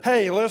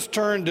Hey, let's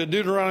turn to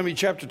Deuteronomy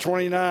chapter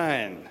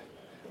 29.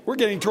 We're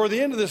getting toward the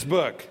end of this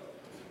book.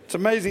 It's an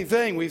amazing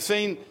thing. We've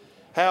seen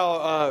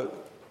how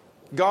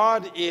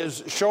God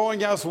is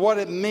showing us what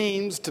it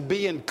means to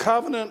be in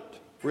covenant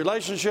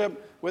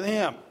relationship with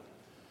Him.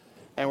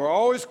 And we're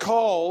always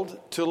called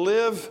to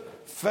live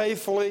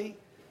faithfully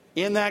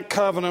in that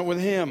covenant with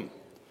Him.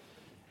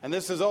 And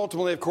this is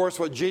ultimately, of course,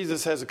 what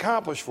Jesus has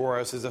accomplished for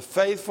us, is a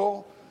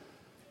faithful,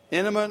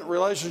 intimate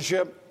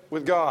relationship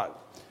with God.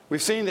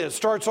 We've seen that it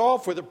starts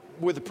off with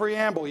the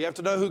preamble. You have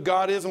to know who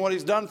God is and what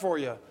He's done for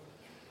you.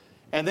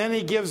 And then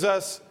He gives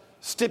us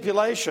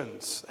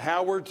stipulations,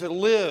 how we're to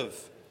live,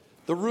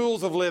 the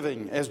rules of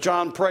living, as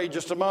John prayed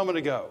just a moment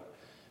ago.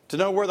 To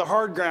know where the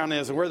hard ground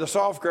is and where the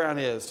soft ground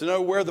is. To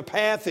know where the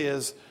path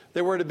is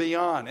that we're to be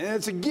on. And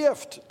it's a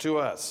gift to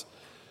us.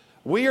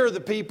 We are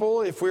the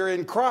people, if we're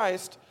in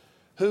Christ,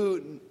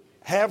 who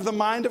have the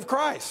mind of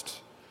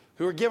Christ.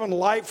 Who are given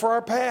light for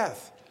our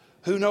path.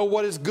 Who know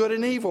what is good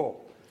and evil.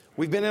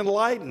 We've been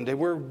enlightened, and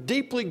we're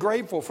deeply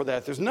grateful for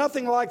that. There's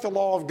nothing like the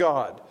law of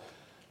God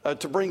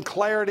to bring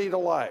clarity to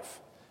life.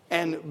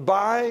 And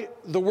by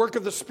the work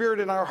of the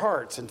Spirit in our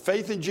hearts and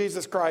faith in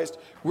Jesus Christ,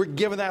 we're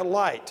given that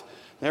light.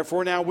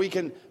 Therefore, now we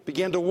can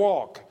begin to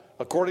walk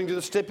according to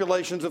the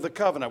stipulations of the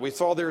covenant. We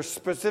saw there are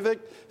specific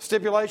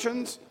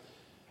stipulations.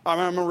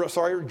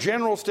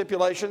 General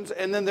stipulations,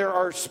 and then there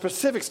are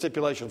specific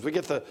stipulations. We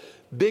get the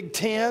Big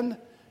Ten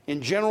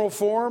in general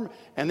form,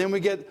 and then we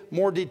get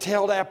more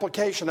detailed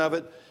application of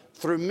it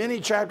through many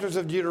chapters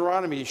of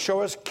Deuteronomy to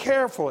show us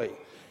carefully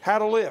how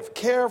to live,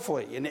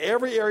 carefully in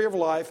every area of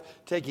life,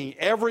 taking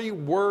every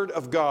word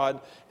of God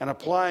and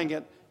applying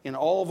it in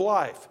all of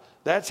life.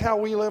 That's how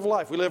we live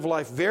life. We live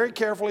life very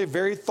carefully,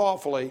 very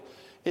thoughtfully.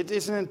 It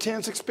is an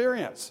intense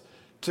experience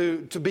to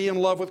be in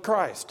love with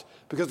Christ,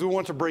 because we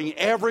want to bring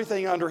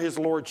everything under His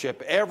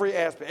lordship, every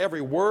aspect, every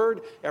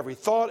word, every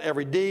thought,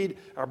 every deed,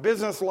 our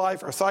business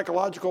life, our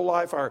psychological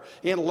life, our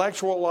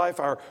intellectual life,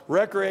 our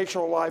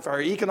recreational life,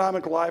 our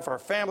economic life, our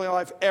family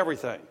life,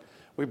 everything.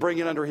 We bring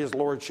it under His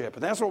lordship.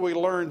 And that's what we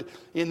learned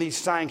in these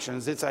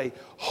sanctions. It's a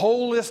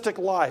holistic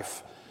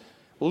life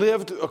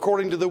lived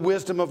according to the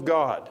wisdom of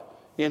God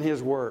in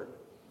His Word.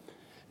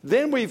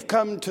 Then we've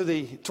come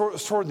to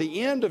toward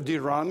the end of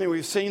Deuteronomy.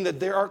 We've seen that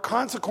there are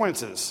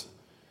consequences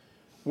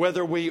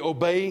whether we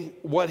obey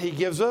what He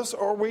gives us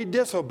or we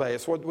disobey.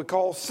 It's what we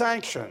call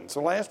sanctions.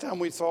 The last time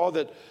we saw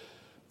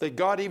that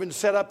God even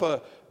set up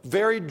a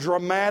very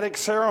dramatic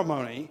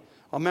ceremony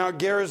on Mount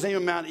Gerizim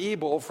and Mount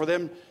Ebal for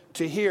them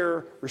to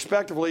hear,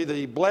 respectively,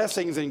 the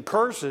blessings and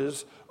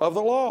curses of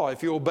the law.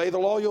 If you obey the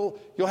law,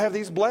 you'll have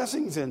these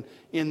blessings in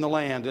the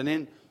land and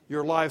in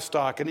your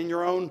livestock and in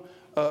your own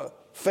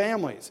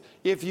families.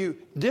 If you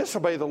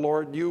disobey the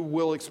Lord, you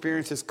will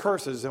experience His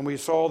curses. And we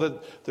saw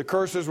that the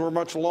curses were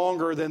much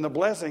longer than the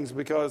blessings,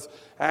 because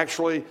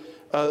actually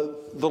the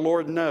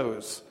Lord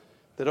knows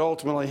that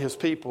ultimately His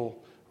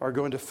people are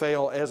going to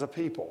fail as a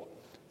people,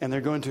 and they're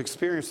going to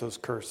experience those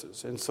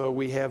curses. And so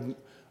we have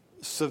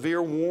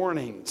severe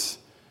warnings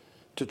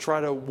to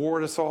try to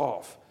ward us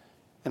off.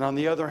 And on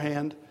the other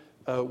hand,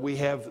 we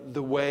have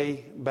the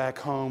way back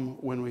home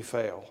when we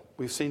fail.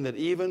 We've seen that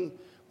even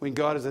when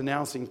God is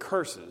announcing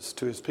curses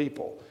to His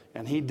people,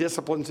 and He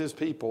disciplines His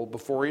people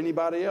before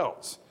anybody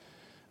else.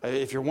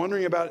 If you're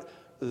wondering about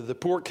the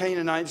poor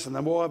Canaanites and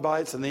the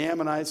Moabites and the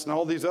Ammonites and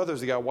all these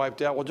others that got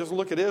wiped out, well, just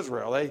look at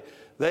Israel.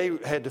 They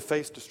had to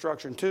face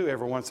destruction too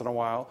every once in a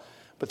while,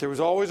 but there was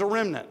always a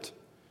remnant.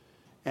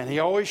 And He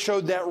always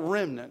showed that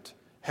remnant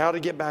how to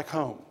get back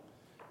home,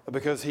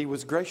 because He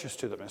was gracious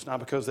to them. It's not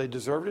because they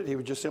deserved it. He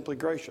was just simply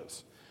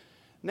gracious.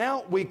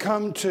 Now we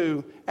come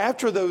to,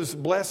 after those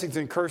blessings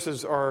and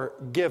curses are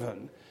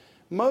given,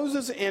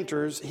 Moses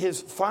enters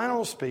his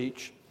final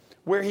speech,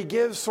 where he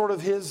gives sort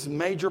of his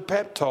major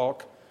pep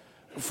talk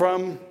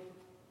from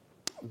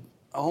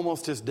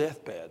almost his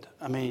deathbed.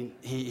 I mean,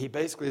 he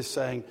basically is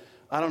saying,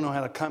 I don't know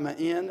how to come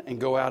in and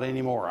go out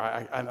anymore.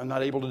 I'm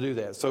not able to do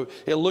that. So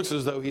it looks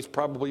as though he's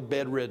probably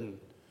bedridden.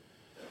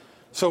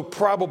 So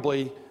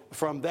probably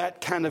from that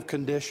kind of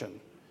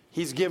condition,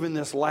 he's given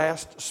this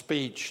last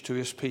speech to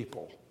his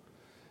people.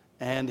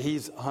 And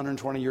he's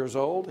 120 years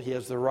old. He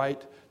has the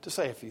right to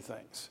say a few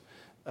things.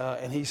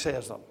 And he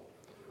says them.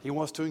 He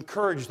wants to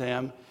encourage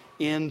them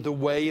in the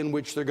way in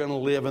which they're going to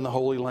live in the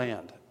Holy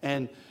Land.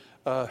 And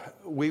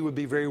we would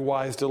be very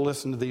wise to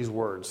listen to these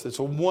words. It's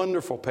a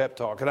wonderful pep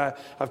talk. And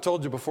I've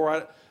told you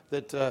before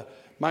that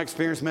my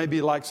experience may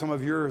be like some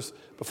of yours.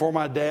 Before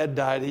my dad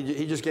died,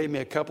 he just gave me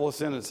a couple of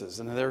sentences.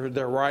 And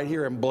they're right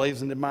here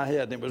emblazoned in my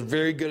head. And it was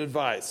very good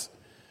advice.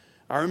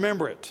 I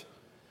remember it.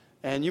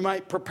 And you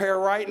might prepare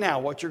right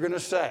now what you're going to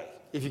say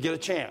if you get a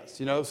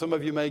chance. You know, some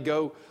of you may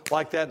go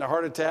like that in a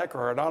heart attack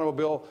or an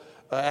automobile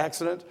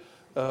accident.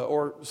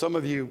 Or some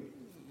of you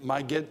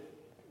might get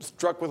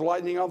struck with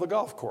lightning on the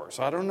golf course.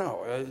 I don't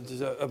know.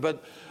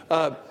 But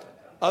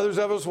others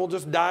of us will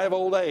just die of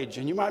old age.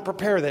 And you might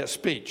prepare that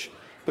speech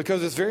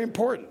because it's very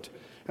important.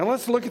 And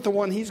let's look at the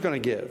one he's going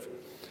to give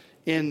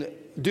in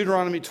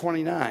Deuteronomy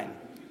 29.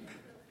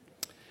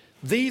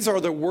 These are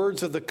the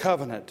words of the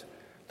covenant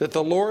that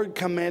the Lord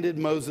commanded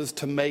Moses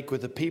to make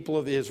with the people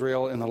of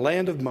Israel in the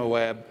land of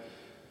Moab,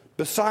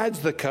 besides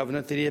the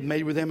covenant that he had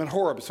made with them at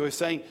Horeb. So he's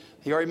saying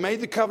he already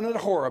made the covenant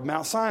at Horeb,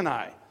 Mount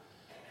Sinai.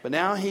 But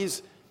now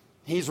he's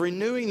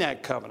renewing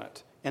that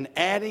covenant and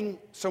adding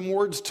some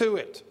words to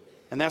it.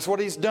 And that's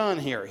what he's done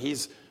here.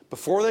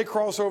 Before they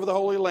cross over the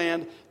Holy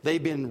Land,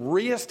 they've been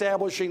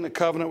reestablishing the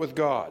covenant with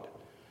God.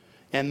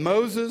 And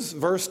Moses,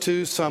 verse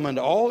 2, summoned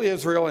all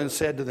Israel and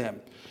said to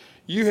them,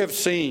 "You have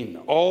seen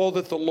all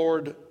that the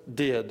Lord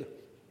did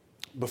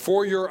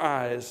before your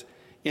eyes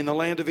in the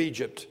land of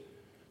Egypt,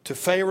 to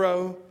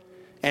Pharaoh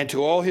and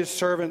to all his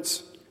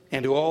servants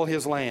and to all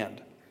his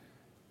land.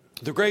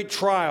 The great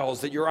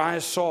trials that your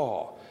eyes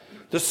saw,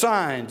 the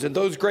signs and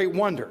those great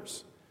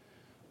wonders.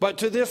 But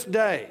to this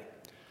day,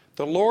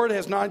 the Lord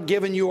has not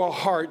given you a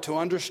heart to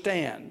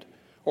understand,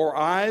 or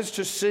eyes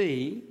to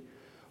see,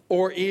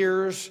 or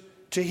ears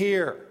to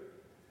hear.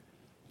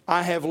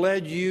 I have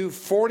led you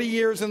 40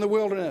 years in the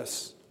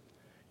wilderness.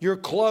 Your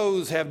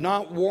clothes have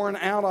not worn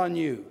out on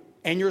you,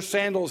 and your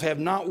sandals have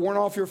not worn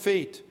off your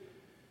feet.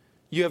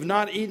 You have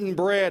not eaten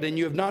bread, and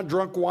you have not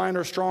drunk wine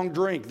or strong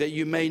drink, that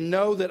you may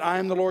know that I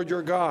am the Lord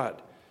your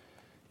God.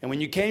 And when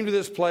you came to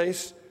this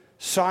place,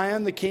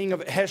 Sihon the king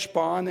of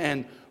Heshbon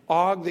and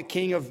Og the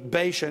king of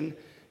Bashan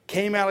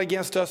came out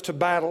against us to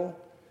battle,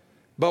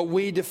 but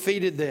we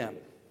defeated them.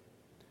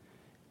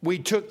 We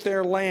took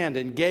their land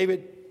and gave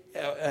it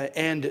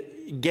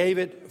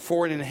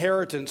for an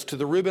inheritance to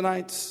the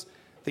Reubenites,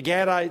 the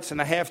Gadites, and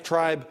the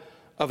half-tribe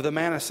of the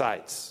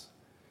Manassites.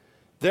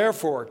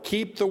 Therefore,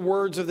 keep the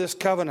words of this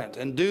covenant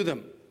and do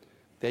them,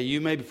 that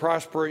you may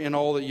prosper in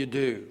all that you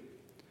do."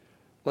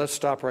 Let's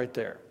stop right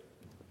there.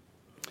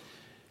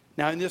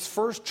 Now, in this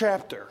first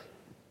chapter,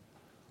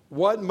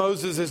 what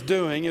Moses is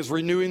doing is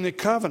renewing the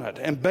covenant.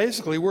 And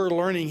basically, we're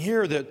learning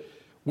here that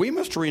we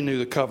must renew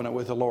the covenant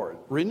with the Lord.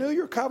 Renew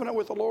your covenant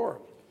with the Lord.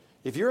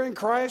 If you're in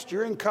Christ,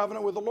 you're in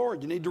covenant with the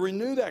Lord. You need to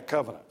renew that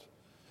covenant.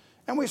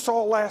 And we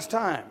saw last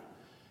time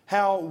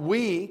how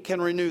we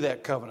can renew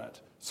that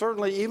covenant.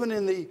 Certainly, even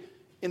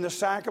in the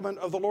sacrament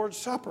of the Lord's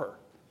Supper,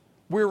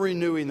 we're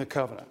renewing the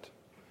covenant.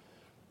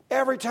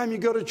 Every time you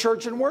go to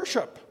church and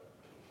worship,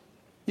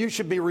 you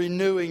should be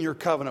renewing your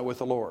covenant with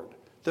the Lord.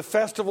 The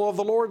festival of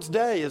the Lord's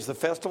Day is the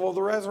festival of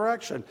the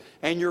resurrection,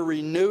 and you're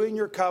renewing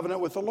your covenant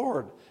with the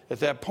Lord at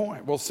that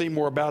point. We'll see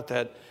more about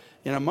that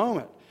in a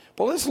moment.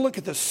 But let's look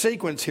at the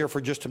sequence here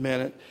for just a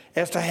minute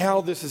as to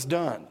how this is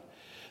done.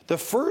 The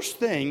first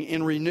thing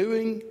in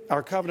renewing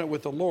our covenant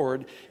with the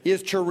Lord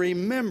is to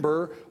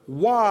remember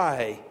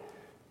why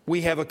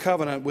we have a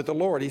covenant with the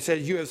Lord. He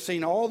says, "You have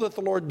seen all that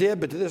the Lord did,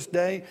 but to this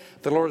day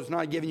the Lord has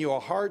not given you a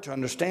heart to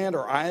understand,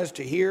 or eyes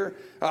to hear,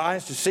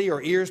 eyes to see,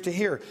 or ears to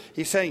hear."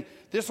 He's saying,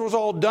 this was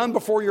all done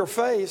before your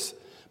face,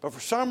 but for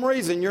some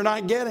reason you're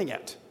not getting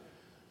it.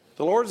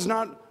 The Lord has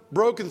not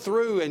broken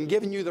through and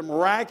given you the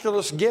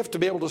miraculous gift to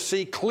be able to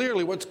see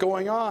clearly what's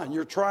going on.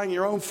 You're trying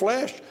your own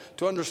flesh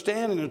to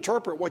understand and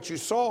interpret what you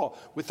saw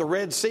with the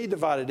Red Sea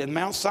divided and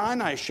Mount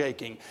Sinai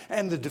shaking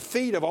and the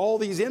defeat of all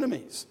these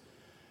enemies.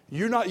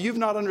 You've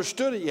not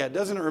understood it yet.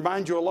 Doesn't it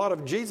remind you a lot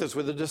of Jesus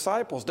with the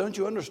disciples? Don't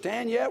you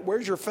understand yet?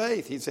 Where's your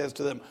faith? He says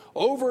to them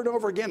over and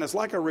over again. It's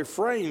like a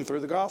refrain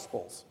through the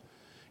Gospels.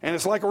 And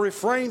it's like a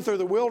refrain through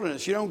the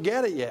wilderness. You don't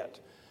get it yet.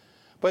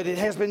 But it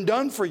has been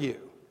done for you.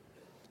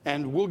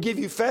 And we'll give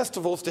you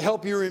festivals to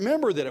help you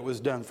remember that it was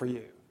done for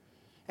you.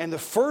 And the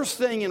first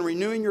thing in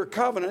renewing your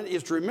covenant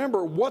is to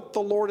remember what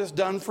the Lord has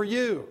done for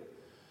you.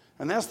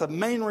 And that's the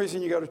main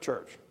reason you go to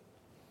church.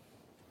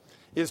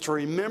 Is to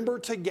remember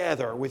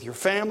together with your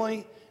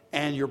family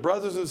and your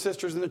brothers and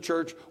sisters in the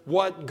church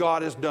what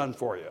God has done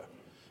for you.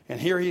 And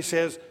here he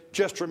says,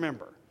 just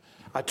remember,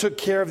 I took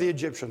care of the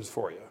Egyptians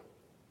for you.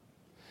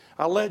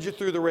 I led you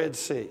through the Red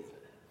Sea.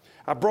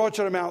 I brought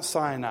you to Mount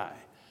Sinai.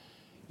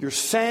 Your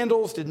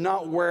sandals did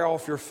not wear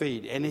off your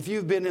feet. And if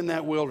you've been in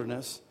that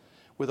wilderness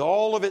with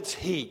all of its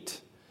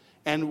heat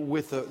and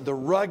with the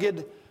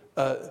rugged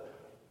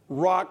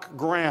rock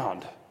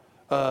ground,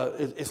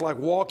 it's like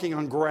walking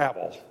on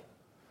gravel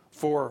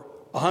for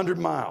 100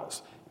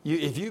 miles.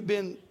 If you've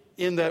been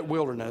in that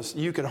wilderness,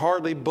 you can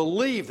hardly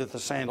believe that the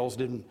sandals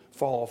didn't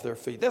fall off their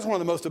feet. That's one of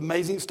the most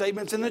amazing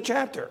statements in the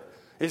chapter,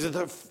 is that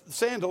the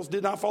sandals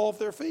did not fall off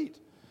their feet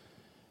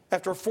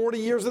after 40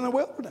 years in the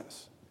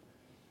wilderness.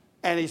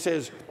 And he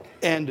says,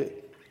 and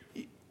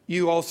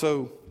you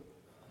also,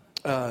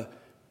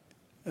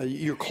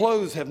 your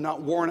clothes have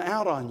not worn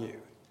out on you.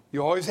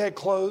 You always had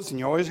clothes and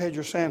you always had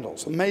your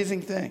sandals.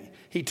 Amazing thing.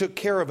 He took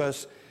care of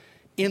us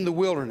in the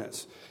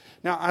wilderness.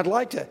 Now, I'd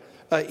like to,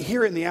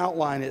 here in the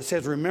outline, it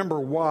says, remember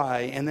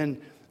why. And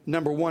then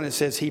number 1, it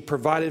says, he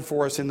provided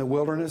for us in the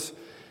wilderness.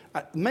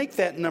 Make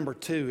that number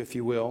 2, if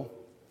you will.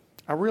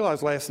 I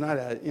realized last night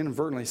I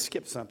inadvertently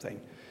skipped something.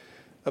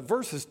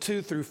 Verses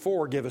 2 through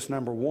 4 give us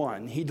number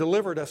 1. He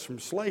delivered us from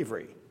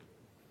slavery.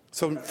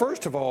 So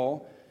first of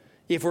all,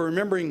 if we're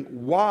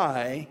remembering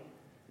why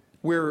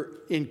we're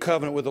in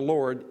covenant with the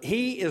Lord,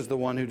 he is the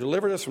one who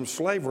delivered us from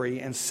slavery.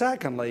 And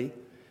secondly,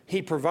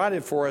 he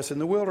provided for us in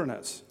the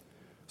wilderness.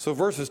 So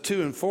verses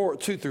 2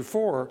 through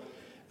 4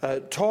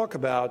 talk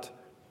about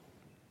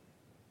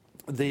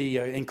the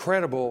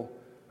incredible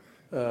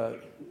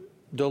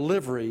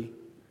delivery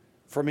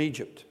from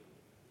Egypt.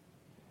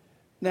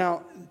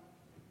 Now,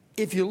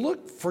 if you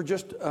look for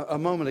just a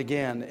moment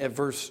again at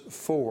verse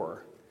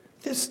 4,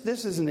 this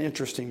is an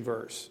interesting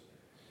verse.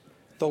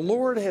 The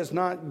Lord has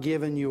not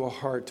given you a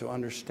heart to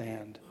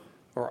understand,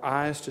 or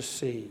eyes to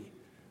see,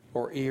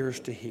 or ears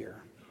to hear.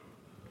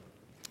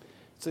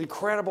 It's an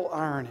incredible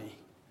irony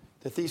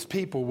that these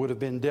people would have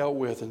been dealt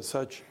with in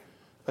such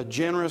a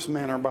generous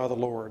manner by the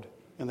Lord,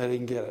 and they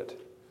didn't get it.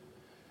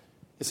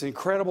 It's an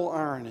incredible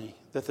irony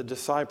that the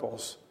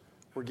disciples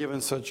were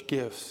given such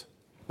gifts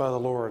by the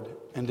Lord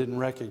and didn't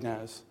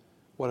recognize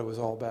what it was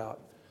all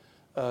about.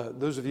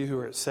 Those of you who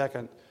are at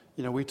Second,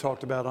 we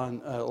talked about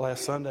on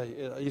last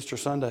Sunday, Easter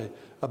Sunday,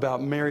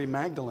 about Mary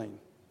Magdalene.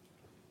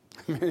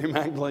 Mary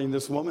Magdalene,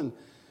 this woman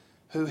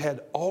who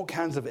had all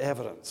kinds of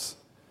evidence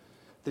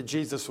that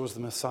Jesus was the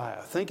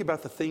Messiah. Think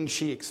about the things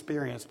she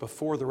experienced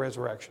before the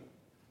resurrection.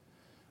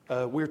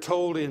 We're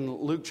told in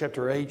Luke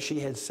chapter 8, she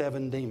had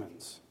 7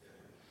 demons.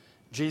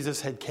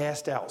 Jesus had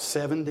cast out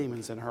 7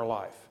 demons in her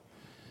life.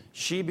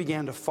 She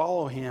began to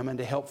follow him and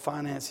to help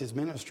finance his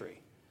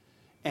ministry.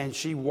 And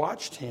she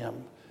watched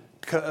him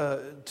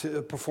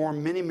to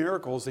perform many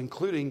miracles,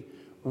 including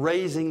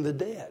raising the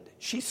dead.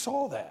 She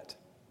saw that.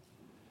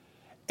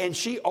 And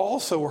she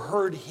also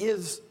heard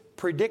his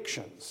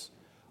predictions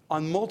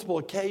on multiple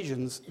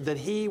occasions that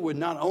he would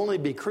not only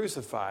be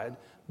crucified,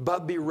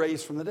 but be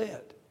raised from the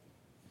dead.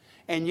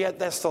 And yet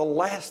that's the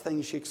last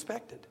thing she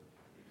expected.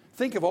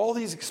 Think of all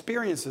these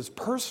experiences,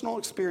 personal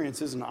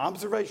experiences and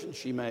observations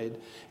she made,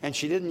 and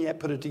she didn't yet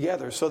put it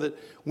together. So that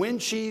when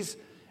she's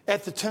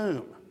at the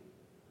tomb,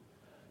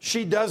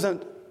 she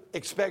doesn't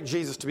expect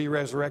Jesus to be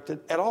resurrected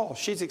at all.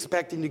 She's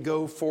expecting to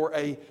go for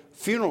a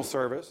funeral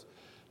service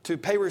to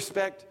pay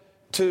respect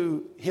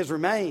to his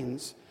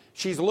remains.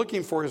 She's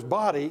looking for his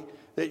body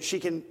that she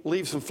can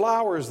leave some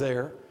flowers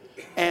there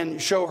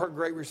and show her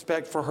great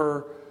respect for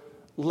her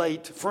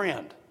late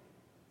friend.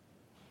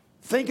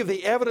 Think of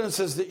the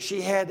evidences that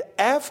she had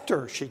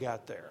after she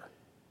got there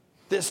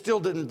that still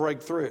didn't break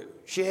through.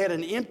 She had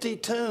an empty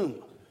tomb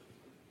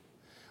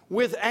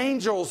with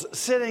angels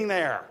sitting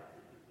there,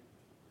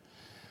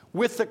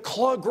 with the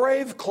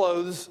grave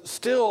clothes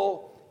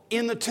still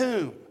in the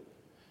tomb,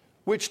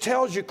 which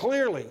tells you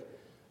clearly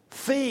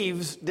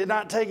thieves did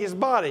not take his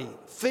body.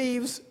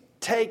 Thieves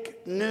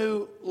take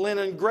new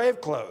linen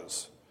grave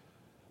clothes.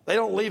 They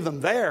don't leave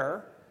them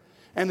there.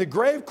 And the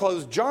grave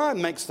clothes,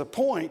 John makes the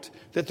point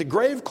that the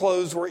grave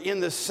clothes were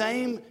in the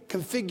same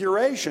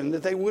configuration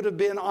that they would have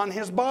been on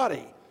his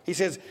body. He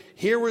says,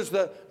 here was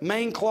the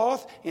main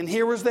cloth and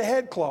here was the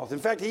head cloth. In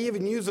fact, he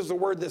even uses a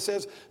word that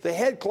says the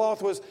head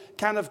cloth was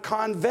kind of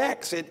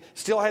convex. It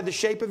still had the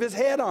shape of his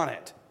head on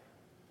it.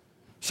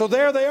 So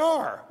there they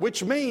are,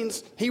 which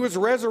means he was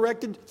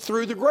resurrected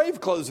through the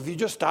grave clothes. If you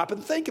just stop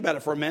and think about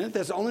it for a minute,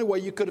 that's the only way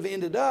you could have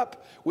ended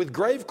up with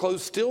grave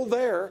clothes still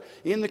there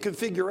in the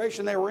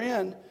configuration they were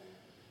in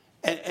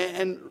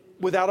and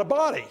without a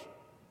body.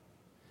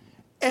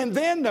 And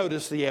then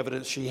notice the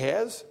evidence she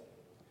has.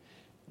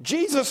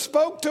 Jesus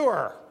spoke to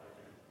her.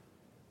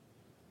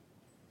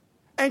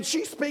 And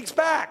she speaks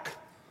back.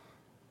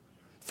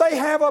 They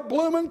have a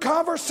blooming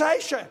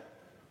conversation.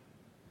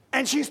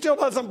 And she still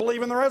doesn't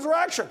believe in the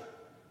resurrection.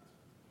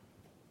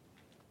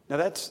 Now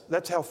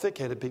that's how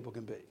thick-headed people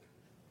can be.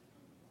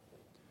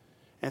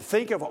 And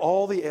think of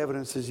all the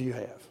evidences you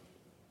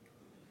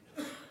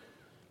have.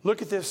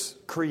 Look at this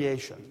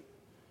creation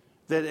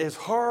that, as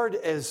hard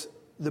as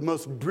the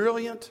most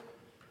brilliant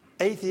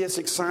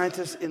atheistic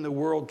scientists in the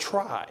world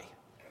try,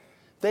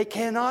 they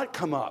cannot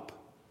come up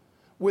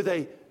with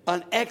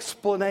an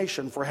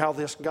explanation for how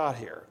this got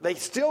here. They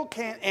still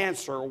can't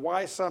answer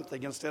why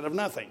something instead of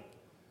nothing.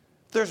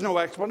 There's no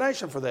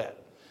explanation for that.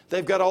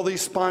 They've got all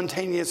these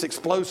spontaneous,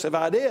 explosive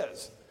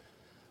ideas,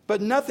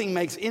 but nothing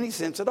makes any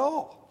sense at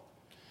all.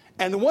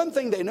 And the one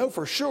thing they know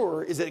for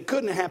sure is that it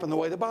couldn't happen the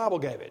way the Bible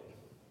gave it.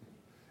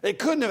 It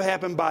couldn't have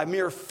happened by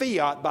mere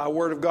fiat, by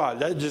word of God.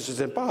 That just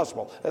is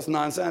impossible. That's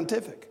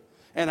non-scientific.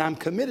 And I'm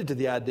committed to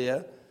the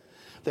idea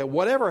that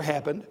whatever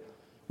happened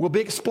will be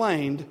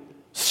explained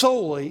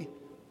solely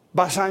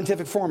by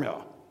scientific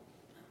formula.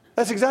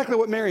 That's exactly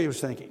what Mary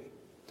was thinking.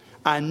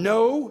 I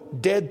know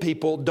dead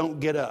people don't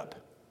get up.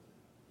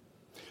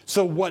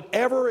 So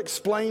whatever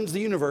explains the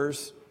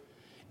universe,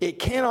 it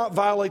cannot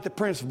violate the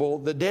principle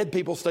that dead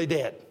people stay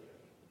dead.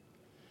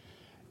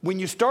 When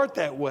you start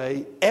that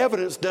way,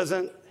 evidence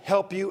doesn't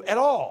help you at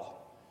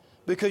all,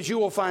 because you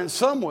will find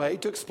some way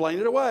to explain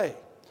it away.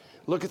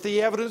 Look at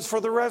the evidence for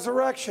the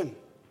resurrection.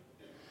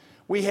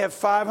 We have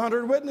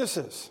 500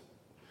 witnesses.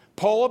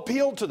 Paul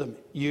appealed to them.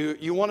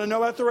 You want to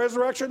know about the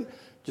resurrection?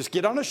 Just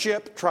get on a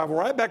ship, travel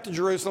right back to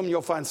Jerusalem.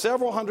 You'll find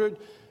several hundred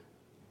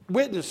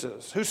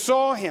witnesses who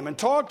saw him and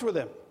talked with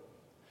him.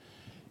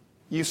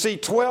 You see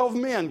 12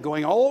 men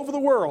going all over the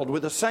world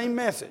with the same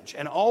message,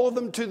 and all of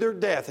them to their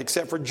death,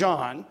 except for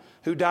John,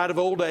 who died of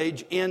old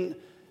age in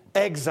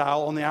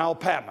exile on the Isle of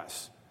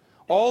Patmos.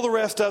 All the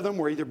rest of them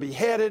were either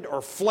beheaded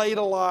or flayed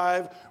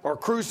alive or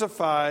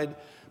crucified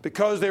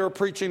because they were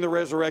preaching the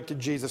resurrected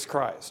Jesus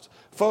Christ.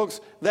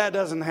 Folks, that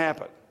doesn't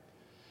happen.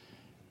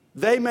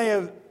 They may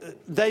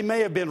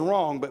have been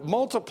wrong, but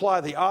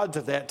multiply the odds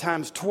of that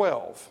times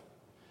 12.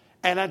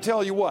 And I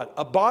tell you what,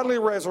 a bodily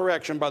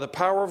resurrection by the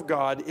power of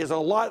God is a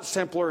lot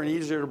simpler and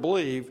easier to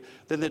believe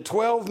than the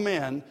 12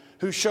 men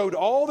who showed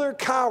all their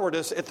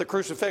cowardice at the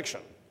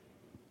crucifixion.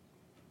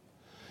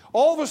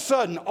 All of a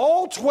sudden,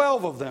 all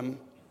 12 of them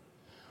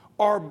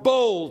are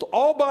bold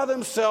all by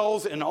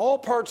themselves in all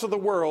parts of the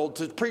world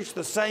to preach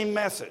the same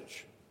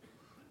message,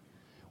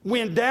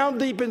 when down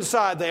deep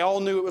inside they all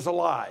knew it was a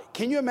lie.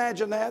 Can you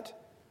imagine that?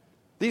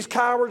 These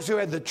cowards who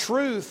had the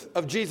truth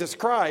of Jesus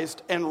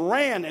Christ and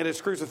ran at his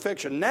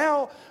crucifixion.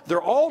 Now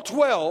they're all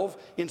 12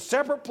 in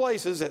separate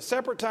places at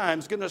separate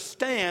times going to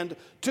stand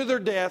to their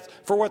death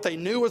for what they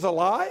knew was a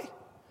lie?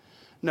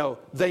 No,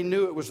 they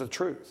knew it was the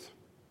truth.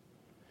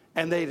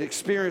 And they'd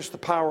experienced the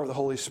power of the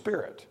Holy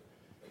Spirit.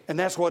 And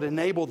that's what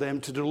enabled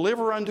them to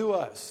deliver unto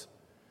us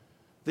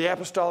the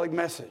apostolic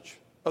message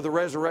of the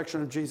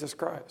resurrection of Jesus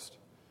Christ.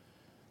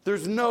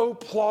 There's no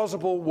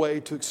plausible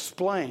way to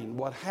explain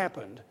what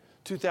happened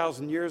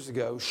 2,000 years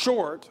ago,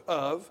 short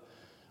of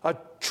a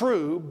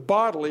true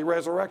bodily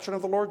resurrection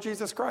of the Lord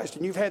Jesus Christ.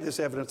 And you've had this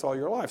evidence all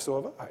your life, so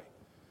have I.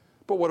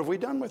 But what have we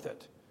done with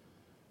it?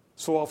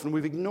 So often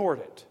we've ignored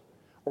it,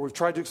 or we've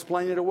tried to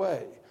explain it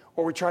away,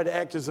 or we try to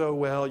act as though,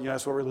 well,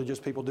 that's what religious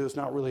people do. It's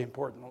not really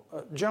important.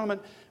 Gentlemen,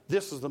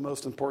 this is the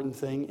most important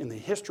thing in the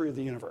history of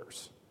the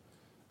universe,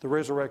 the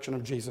resurrection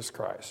of Jesus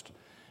Christ.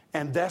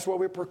 And that's what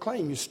we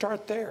proclaim. You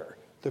start there.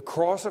 The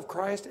cross of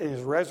Christ and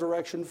his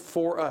resurrection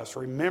for us.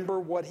 Remember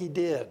what he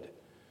did.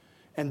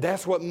 And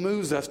that's what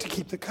moves us to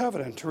keep the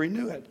covenant, to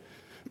renew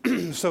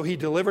it. So he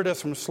delivered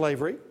us from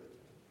slavery.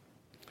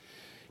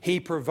 He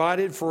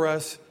provided for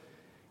us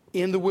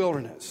in the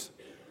wilderness.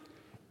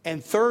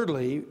 And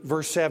thirdly,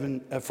 verse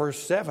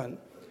 7,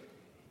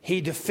 he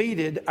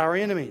defeated our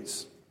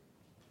enemies.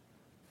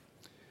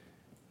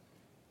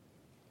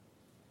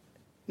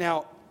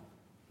 Now,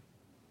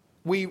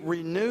 we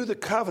renew the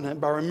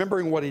covenant by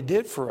remembering what he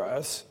did for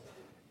us.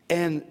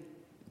 And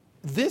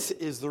this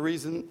is the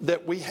reason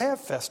that we have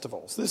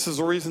festivals. This is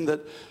the reason that,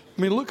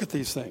 look at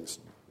these things.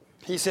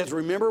 He says,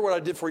 remember what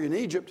I did for you in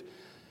Egypt.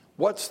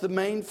 What's the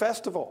main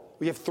festival?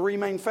 We have 3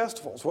 main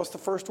festivals. What's the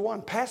first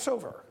one?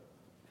 Passover.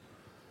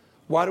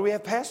 Why do we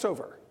have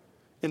Passover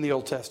in the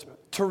Old Testament?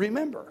 To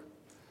remember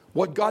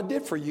what God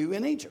did for you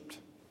in Egypt.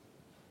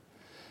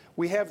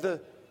 We have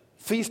the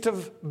Feast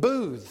of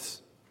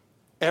Booths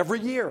every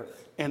year.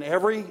 And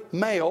every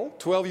male,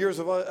 12 years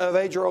of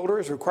age or older,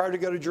 is required to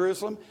go to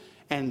Jerusalem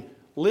and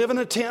live in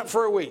a tent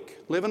for a week,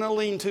 live in a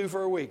lean-to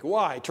for a week.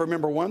 Why? To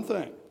remember one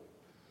thing.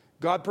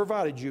 God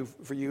provided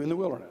for you in the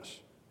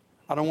wilderness.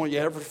 I don't want you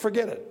to ever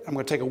forget it. I'm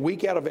going to take a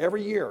week out of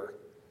every year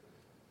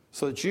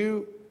so that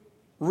you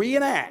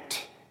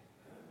reenact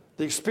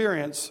the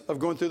experience of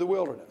going through the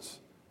wilderness.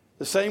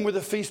 The same with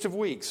the Feast of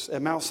Weeks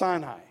at Mount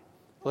Sinai.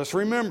 Let's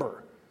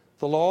remember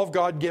the law of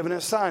God given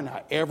at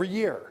Sinai every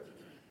year,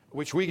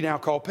 which we now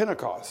call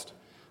Pentecost.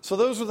 So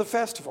those are the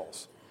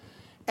festivals.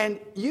 And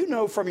you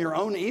know from your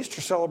own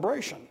Easter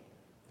celebration,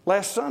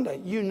 last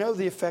Sunday, you know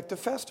the effect of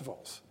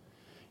festivals.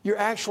 You're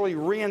actually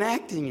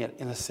reenacting it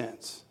in a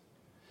sense.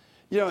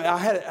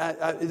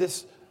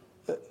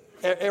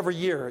 Every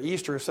year,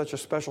 Easter is such a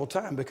special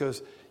time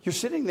because you're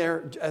sitting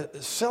there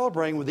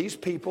celebrating with these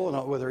people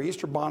and with their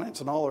Easter bonnets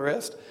and all the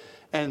rest,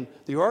 and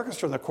the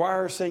orchestra and the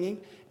choir are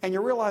singing, and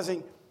you're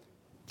realizing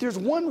there's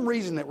one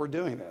reason that we're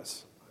doing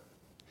this.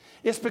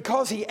 It's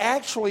because he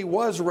actually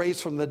was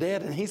raised from the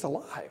dead and he's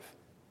alive.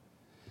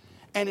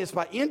 And it's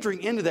by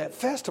entering into that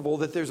festival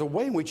that there's a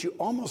way in which you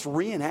almost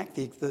reenact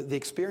the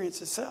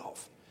experience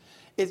itself.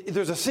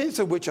 There's a sense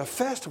in which a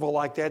festival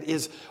like that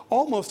is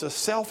almost a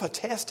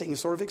self-attesting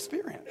sort of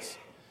experience.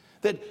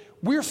 That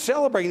we're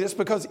celebrating this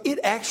because it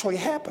actually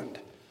happened.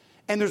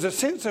 And there's a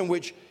sense in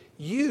which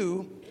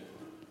you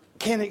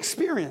can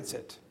experience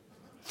it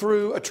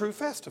through a true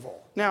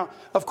festival. Now,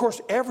 of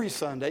course, every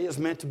Sunday is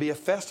meant to be a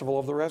festival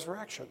of the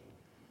resurrection.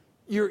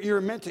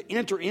 You're meant to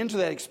enter into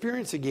that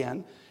experience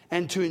again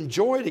and to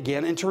enjoy it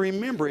again and to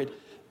remember it,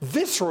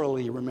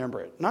 viscerally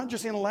remember it. Not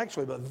just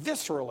intellectually, but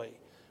viscerally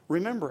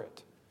remember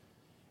it.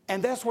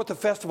 And that's what the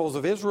festivals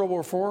of Israel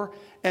were for,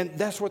 and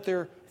that's what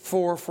they're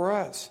for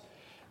us.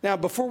 Now,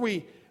 before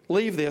we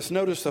leave this,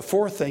 notice the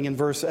fourth thing in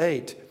verse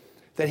 8,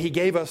 that he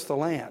gave us the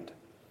land.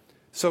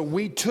 So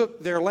we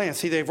took their land.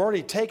 See, they've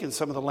already taken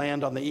some of the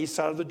land on the east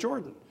side of the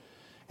Jordan.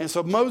 And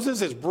so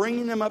Moses is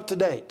bringing them up to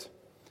date.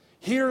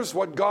 Here's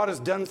what God has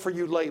done for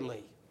you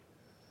lately.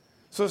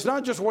 So it's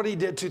not just what he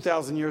did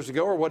 2,000 years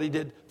ago or what he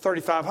did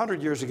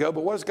 3,500 years ago,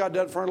 but what has God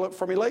done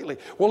for me lately?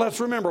 Well, let's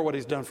remember what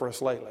he's done for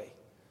us lately.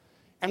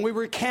 And we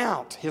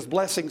recount his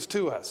blessings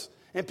to us.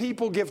 And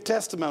people give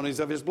testimonies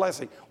of his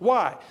blessing.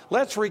 Why?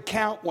 Let's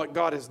recount what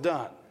God has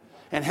done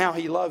and how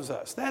he loves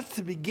us. That's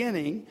the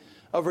beginning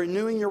of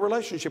renewing your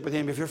relationship with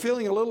him. If you're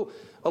feeling a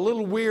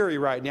little weary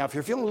right now, if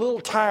you're feeling a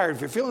little tired,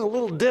 if you're feeling a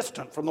little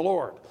distant from the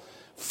Lord,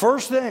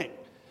 first thing,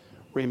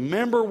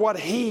 Remember what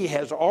He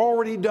has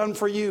already done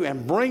for you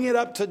and bring it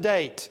up to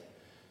date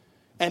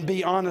and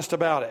be honest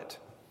about it.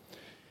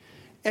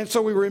 And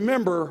so we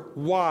remember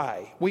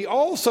why. We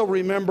also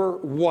remember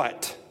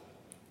what.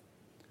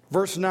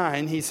 Verse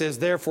 9, he says,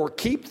 therefore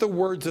keep the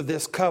words of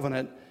this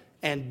covenant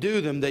and do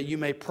them, that you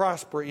may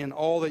prosper in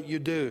all that you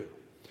do.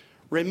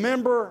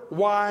 Remember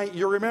why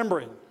you're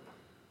remembering.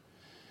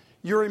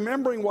 You're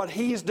remembering what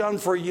He's done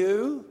for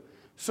you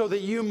so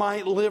that you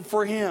might live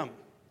for Him.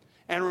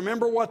 And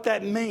remember what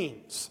that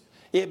means.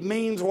 It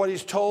means what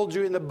He's told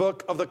you in the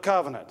book of the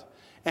covenant.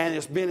 And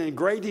it's been in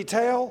great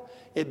detail.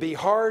 It'd be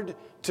hard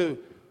to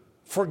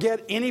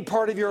forget any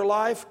part of your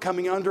life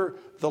coming under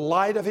the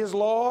light of His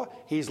law.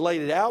 He's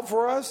laid it out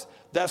for us.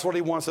 That's what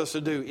He wants us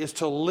to do, is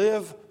to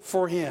live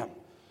for Him.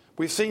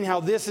 We've seen how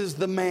this is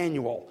the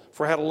manual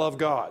for how to love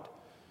God.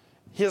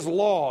 His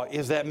law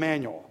is that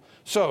manual.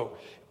 So,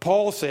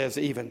 Paul says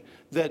even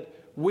that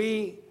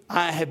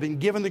I have been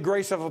given the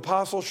grace of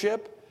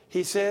apostleship,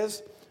 he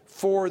says,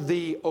 for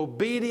the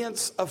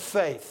obedience of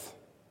faith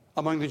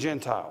among the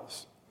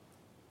Gentiles.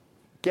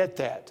 Get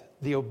that.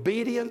 The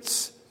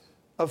obedience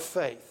of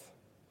faith.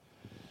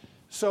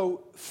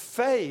 So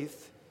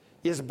faith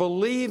is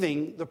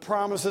believing the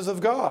promises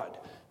of God.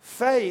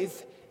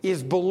 Faith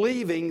is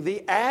believing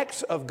the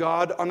acts of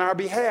God on our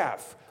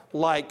behalf,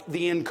 like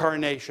the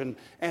incarnation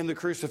and the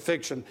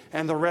crucifixion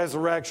and the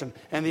resurrection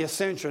and the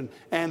ascension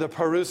and the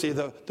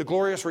parousia, the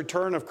glorious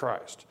return of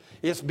Christ.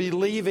 It's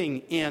believing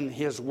in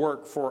His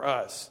work for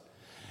us.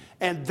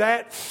 And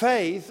that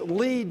faith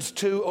leads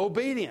to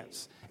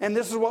obedience. And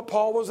this is what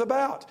Paul was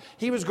about.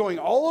 He was going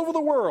all over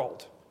the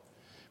world,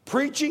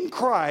 preaching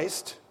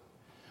Christ,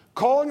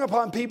 calling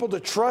upon people to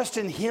trust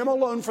in Him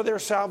alone for their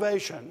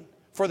salvation,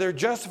 for their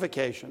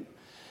justification,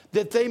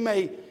 that they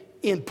may,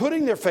 in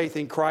putting their faith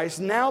in Christ,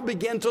 now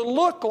begin to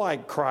look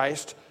like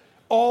Christ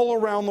all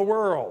around the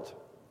world.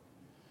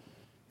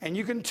 And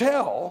you can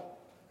tell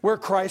where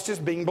Christ is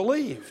being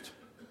believed,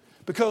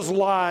 because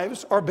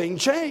lives are being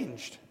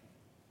changed.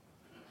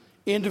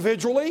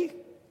 Individually,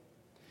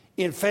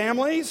 in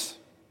families,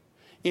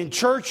 in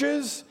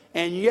churches,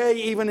 and yea,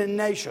 even in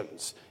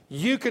nations.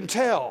 You can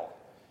tell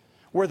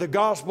where the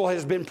gospel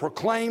has been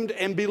proclaimed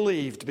and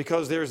believed,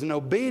 because there's an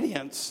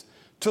obedience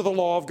to the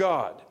law of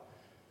God.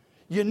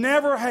 You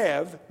never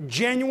have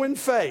genuine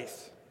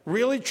faith,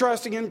 really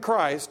trusting in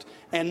Christ,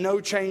 and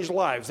no changed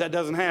lives. That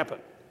doesn't happen.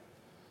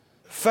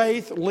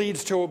 Faith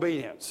leads to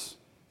obedience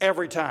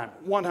every time,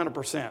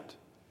 100%.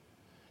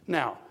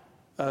 Now,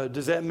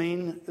 does that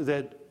mean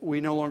that we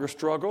no longer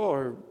struggle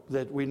or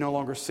that we no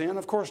longer sin?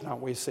 Of course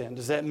not, we sin.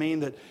 Does that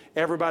mean that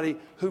everybody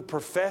who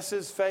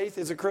professes faith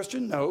is a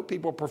Christian? No,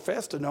 people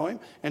profess to know Him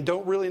and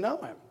don't really know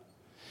Him.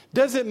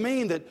 Does it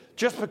mean that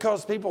just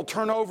because people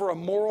turn over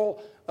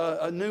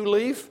a new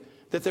leaf,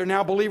 that they're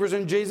now believers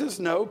in Jesus?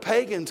 No,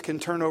 pagans can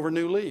turn over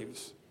new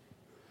leaves.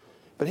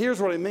 But here's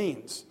what it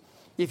means.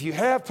 If you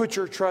have put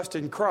your trust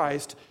in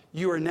Christ,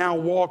 you are now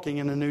walking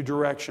in a new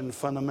direction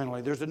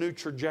fundamentally. There's a new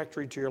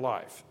trajectory to your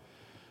life.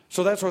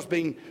 So that's what's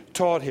being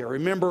taught here.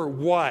 Remember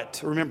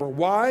what, remember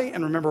why,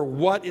 and remember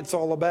what it's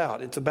all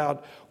about. It's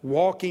about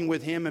walking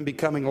with Him and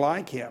becoming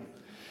like Him.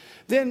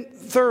 Then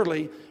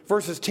thirdly,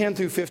 verses 10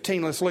 through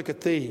 15, let's look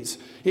at these.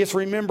 It's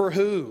remember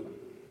who.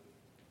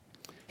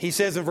 He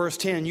says in verse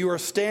 10, you are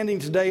standing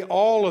today,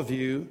 all of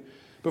you,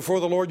 before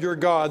the Lord your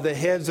God, the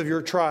heads of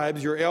your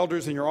tribes, your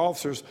elders and your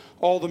officers,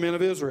 all the men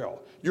of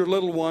Israel, your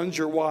little ones,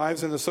 your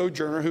wives, and the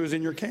sojourner who is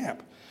in your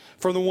camp.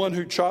 From the one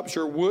who chops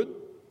your wood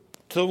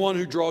to the one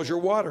who draws your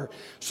water,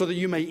 so that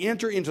you may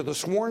enter into the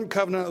sworn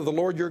covenant of the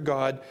Lord your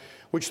God,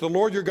 which the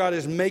Lord your God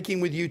is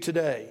making with you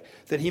today,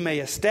 that He may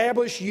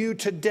establish you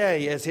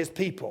today as His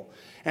people,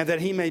 and that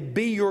He may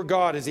be your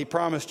God as He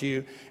promised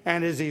you,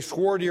 and as He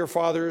swore to your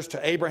fathers,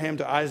 to Abraham,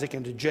 to Isaac,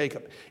 and to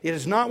Jacob. It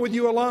is not with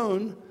you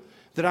alone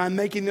that I am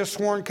making this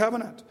sworn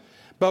covenant,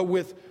 but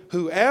with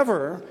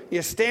whoever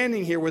is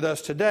standing here with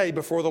us today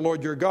before the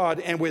Lord your God,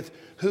 and with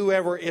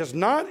whoever is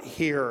not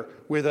here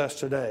with us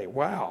today.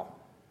 Wow.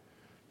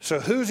 So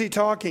who's he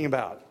talking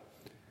about?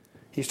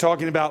 He's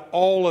talking about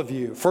all of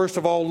you. First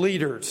of all,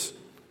 leaders.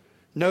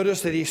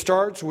 Notice that he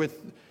starts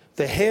with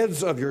the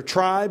heads of your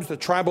tribes, the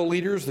tribal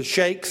leaders, the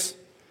sheikhs,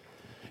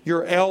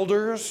 your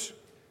elders,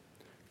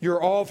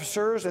 your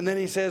officers, and then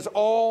he says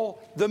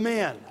all the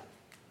men.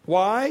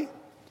 Why?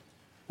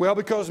 Well,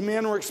 because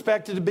men were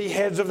expected to be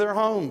heads of their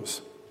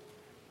homes.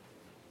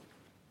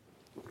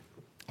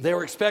 They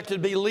were expected to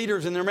be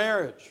leaders in their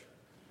marriage.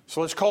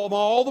 So let's call them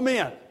all the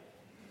men.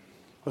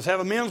 Let's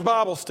have a men's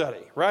Bible study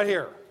right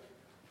here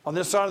on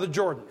this side of the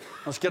Jordan.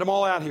 Let's get them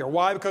all out here.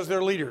 Why? Because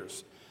they're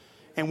leaders.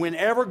 And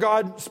whenever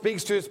God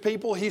speaks to His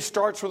people, He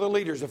starts with the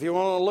leaders. If you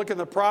want to look at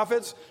the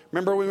prophets,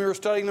 remember when we were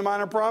studying the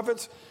minor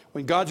prophets?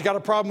 When God's got a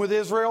problem with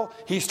Israel,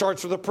 He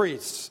starts with the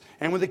priests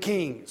and with the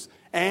kings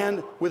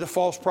and with the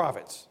false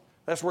prophets.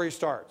 That's where He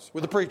starts,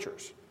 with the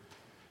preachers.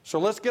 So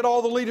let's get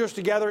all the leaders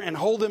together and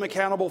hold them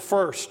accountable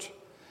first.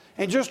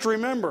 And just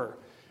remember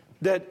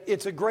that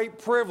it's a great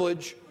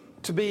privilege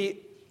to be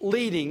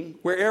leading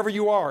wherever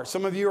you are.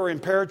 Some of you are in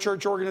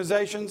parachurch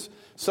organizations.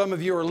 Some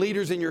of you are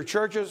leaders in your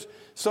churches.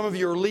 Some of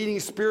you are leading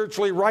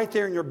spiritually right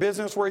there in your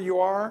business where you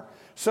are.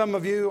 Some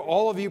of you,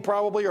 all of you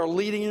probably, are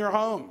leading in your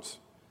homes.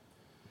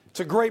 It's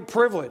a great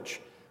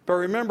privilege. But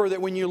remember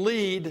that when you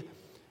lead,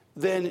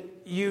 then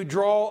you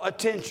draw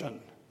attention,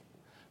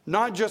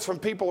 not just from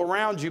people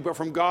around you, but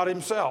from God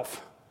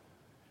himself.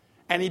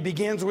 And he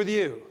begins with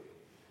you.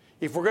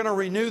 If we're going to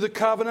renew the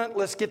covenant,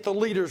 let's get the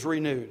leaders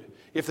renewed.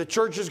 If the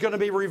church is going to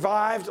be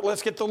revived,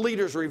 let's get the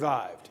leaders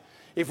revived.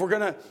 If we're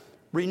going to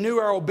renew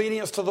our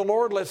obedience to the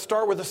Lord, let's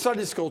start with the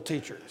Sunday school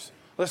teachers.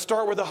 Let's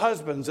start with the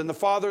husbands and the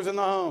fathers in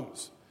the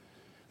homes.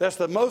 That's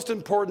the most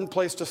important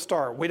place to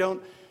start. We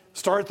don't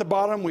start at the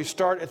bottom, we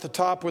start at the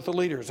top with the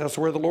leaders. That's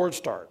where the Lord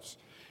starts.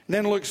 And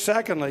then look,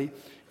 secondly,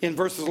 in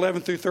verses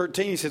 11 through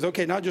 13, he says,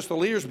 okay, not just the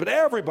leaders, but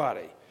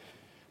everybody.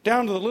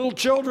 Down to the little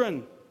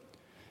children,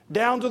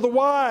 down to the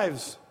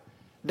wives,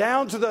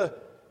 down to the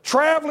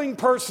traveling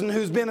person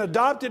who's been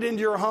adopted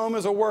into your home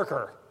as a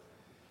worker.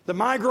 The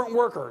migrant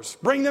workers,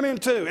 bring them in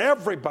too,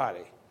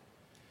 everybody.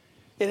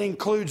 It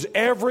includes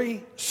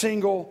every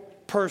single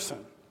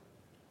person.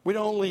 We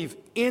don't leave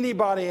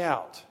anybody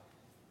out.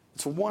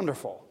 It's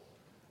wonderful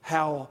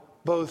how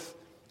both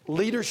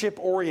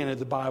leadership-oriented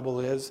the Bible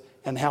is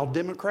and how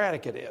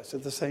democratic it is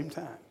at the same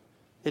time.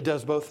 It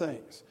does both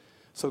things.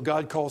 So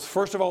God calls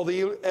first of all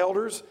the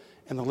elders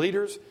and the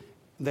leaders,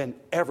 then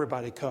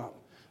everybody come.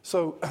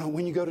 So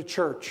when you go to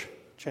church,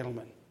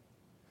 gentlemen,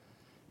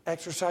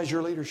 exercise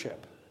your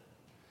leadership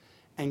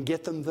and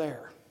get them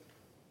there.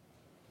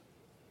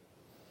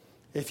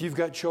 If you've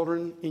got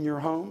children in your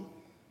home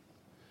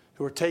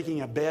who are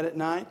taking a bed at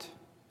night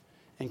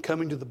and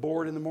coming to the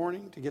board in the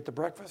morning to get the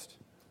breakfast,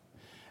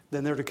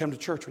 then they're to come to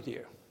church with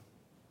you.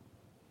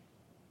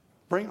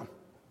 Bring them.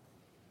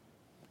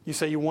 You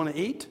say you want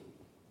to eat?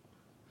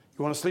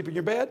 You want to sleep in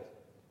your bed?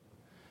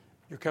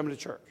 You're coming to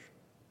church.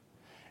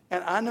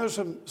 And I know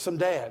some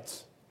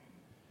dads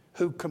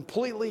who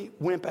completely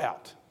wimp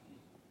out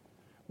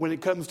when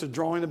it comes to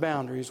drawing the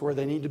boundaries where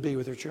they need to be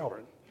with their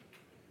children,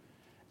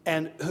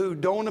 and who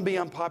don't want to be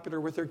unpopular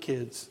with their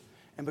kids.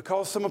 And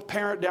because some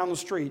parent down the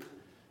street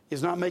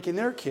is not making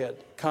their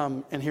kid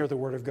come and hear the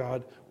Word of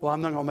God, well,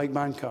 I'm not going to make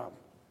mine come.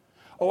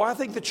 Oh, I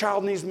think the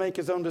child needs to make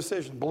his own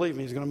decision. Believe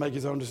me, he's going to make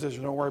his own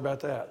decision. Don't worry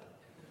about that.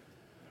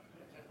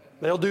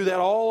 They'll do that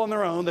all on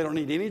their own. They don't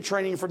need any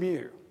training from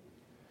you.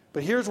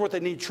 But here's what they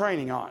need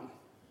training on.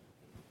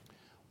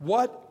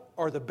 What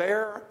are the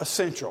bare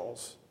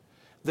essentials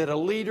that a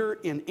leader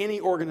in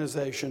any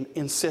organization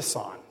insists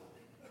on?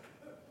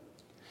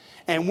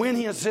 And when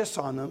he insists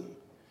on them,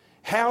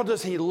 how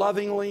does he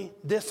lovingly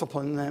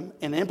discipline them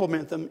and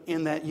implement them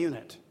in that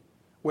unit?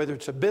 Whether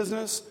it's a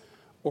business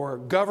or a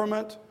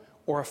government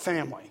or a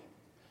family.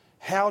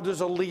 How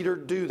does a leader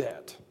do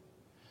that?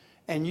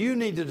 And you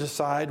need to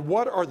decide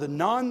what are the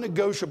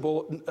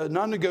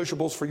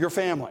non-negotiables for your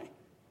family.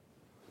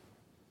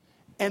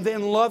 And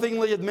then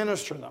lovingly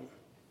administer them.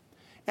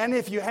 And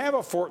if you have a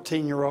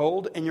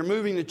 14-year-old and you're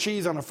moving the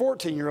cheese on a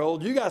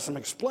 14-year-old, you got some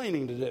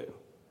explaining to do.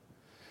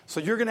 So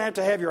you're going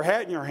to have your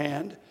hat in your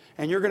hand,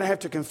 and you're going to have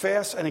to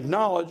confess and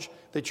acknowledge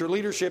that your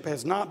leadership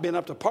has not been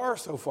up to par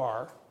so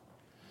far,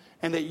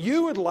 and that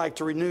you would like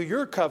to renew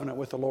your covenant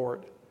with the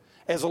Lord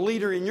as a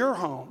leader in your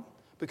home,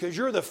 because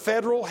you're the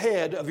federal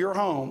head of your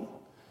home.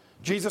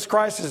 Jesus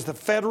Christ is the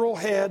federal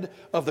head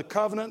of the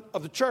covenant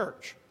of the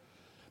church.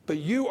 But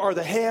you are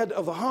the head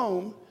of the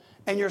home,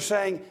 and you're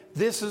saying,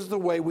 this is the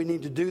way we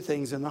need to do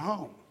things in the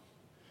home.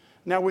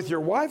 Now, with your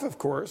wife, of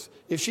course,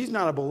 if she's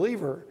not a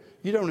believer,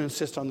 you don't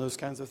insist on those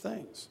kinds of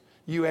things.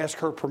 You ask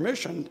her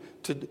permission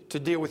to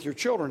deal with your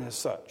children as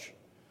such.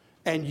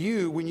 And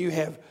you, when you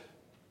have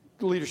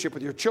leadership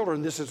with your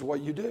children, this is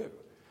what you do.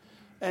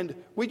 And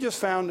we just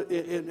found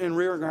in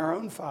rearing our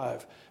own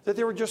five that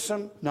there were just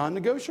some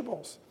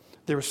non-negotiables.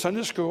 There was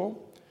Sunday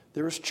school,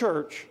 there was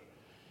church,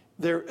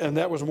 and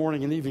that was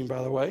morning and evening,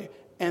 by the way.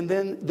 And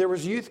then there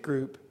was youth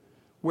group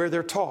where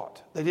they're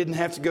taught. They didn't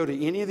have to go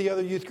to any of the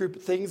other youth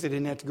group things. They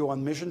didn't have to go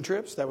on mission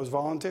trips. That was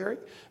voluntary.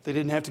 They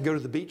didn't have to go to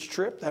the beach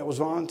trip. That was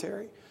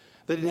voluntary.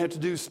 They didn't have to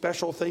do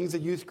special things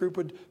that youth group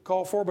would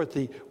call for. But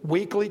the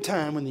weekly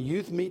time when the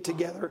youth meet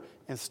together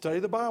and study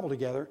the Bible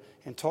together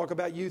and talk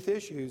about youth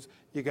issues,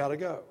 you got to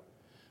go.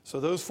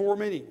 So those 4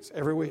 meetings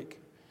every week.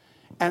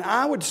 And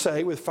I would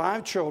say with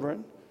 5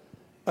 children,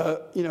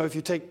 if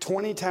you take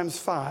 20 times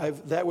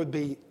 5, that would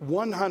be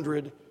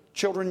 100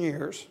 children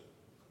years.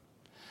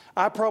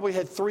 I probably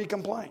had 3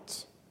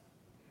 complaints.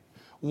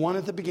 One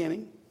at the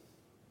beginning,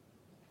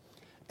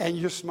 and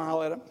you just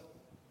smile at them.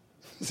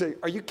 You say,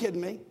 are you kidding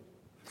me?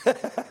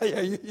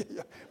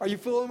 Are you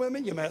fooling with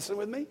me? You messing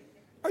with me?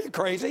 Are you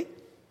crazy?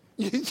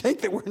 You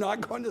think that we're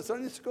not going to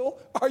Sunday school?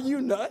 Are you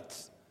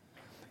nuts?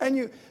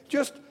 And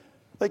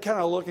they kind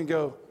of look and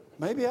go,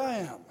 maybe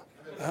I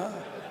am.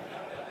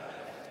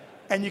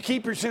 And you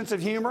keep your sense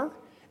of humor,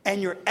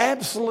 and you're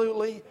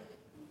absolutely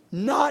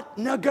not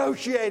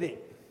negotiating.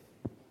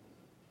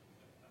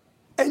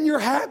 And you're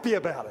happy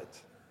about it.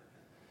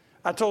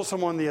 I told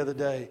someone the other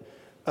day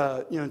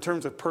in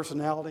terms of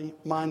personality,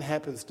 mine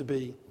happens to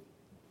be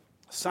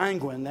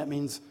sanguine. That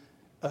means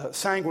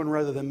sanguine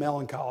rather than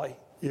melancholy.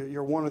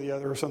 You're one or the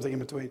other or something in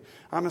between.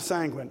 I'm a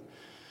sanguine.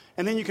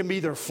 And then you can be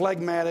either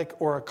phlegmatic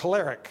or a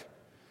choleric.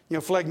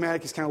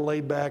 Phlegmatic is kind of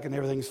laid back and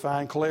everything's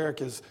fine.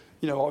 Choleric is,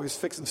 always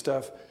fixing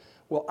stuff.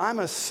 Well, I'm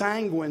a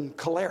sanguine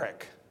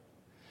choleric.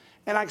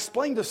 And I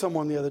explained to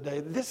someone the other day,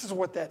 this is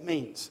what that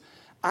means.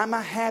 I'm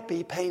a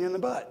happy pain in the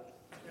butt.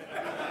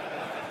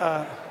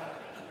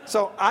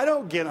 So I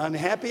don't get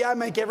unhappy. I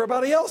make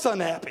everybody else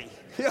unhappy.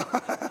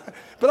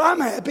 But I'm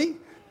happy.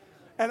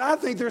 And I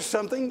think there's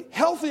something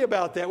healthy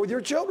about that with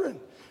your children.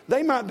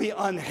 They might be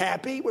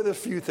unhappy with a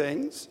few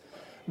things,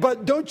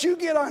 but don't you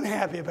get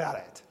unhappy about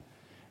it.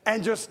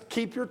 And just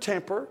keep your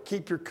temper,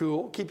 keep your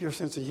cool, keep your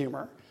sense of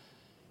humor,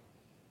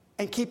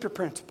 and keep your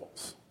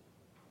principles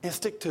and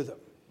stick to them.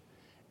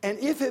 And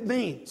if it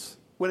means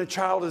when a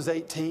child is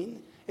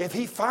 18, if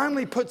he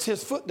finally puts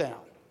his foot down,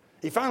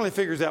 he finally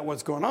figures out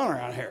what's going on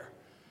around here,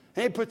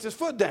 and he puts his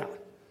foot down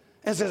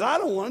and says, I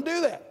don't want to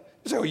do that.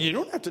 You say, well, you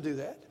don't have to do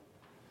that.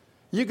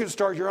 You can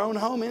start your own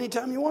home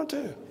anytime you want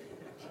to.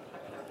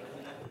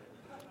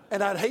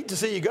 And I'd hate to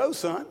see you go,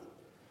 son.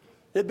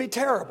 It'd be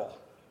terrible.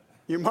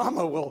 Your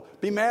mama will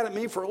be mad at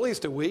me for at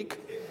least a week.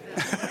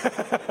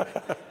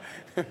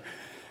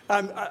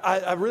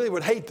 I really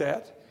would hate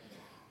that.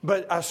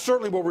 But I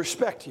certainly will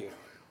respect you.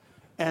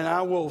 And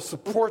I will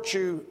support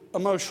you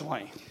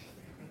emotionally.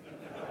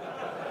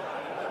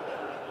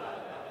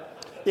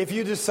 If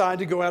you decide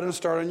to go out and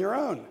start on your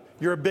own.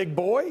 You're a big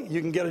boy.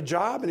 You can get a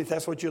job. And if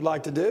that's what you'd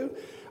like to do,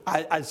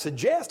 I'd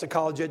suggest a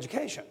college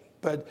education.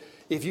 But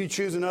if you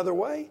choose another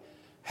way,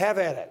 have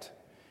at it.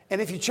 And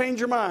if you change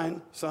your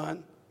mind,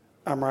 son,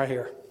 I'm right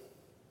here.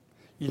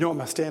 You know what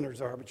my standards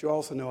are, but you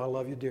also know I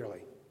love you dearly.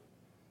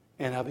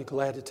 And I'll be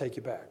glad to take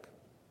you back.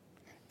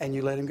 And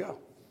you let him go.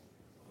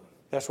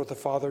 That's what the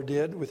father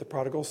did with the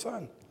prodigal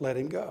son. Let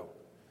him go.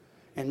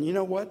 And you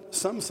know what?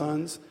 Some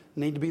sons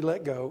need to be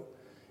let go.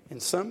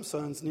 And some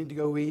sons need to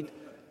go eat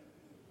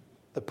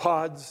the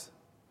pods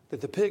that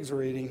the pigs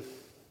are eating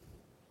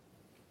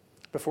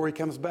before he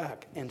comes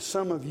back. And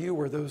some of you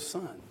were those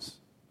sons.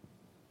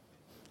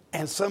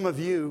 And some of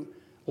you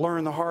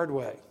learn the hard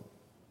way.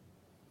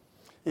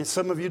 And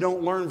some of you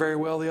don't learn very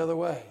well the other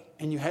way.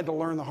 And you had to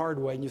learn the hard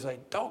way. And you say,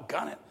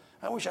 doggone it,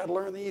 I wish I'd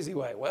learned the easy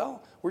way.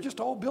 Well, we're just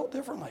all built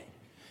differently.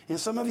 And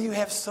some of you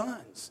have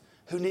sons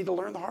who need to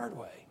learn the hard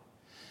way.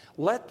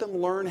 Let them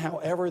learn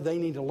however they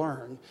need to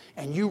learn.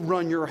 And you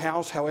run your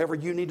house however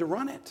you need to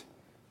run it.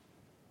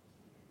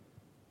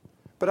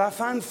 But I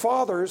find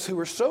fathers who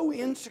are so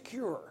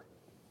insecure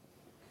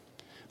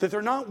that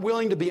they're not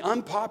willing to be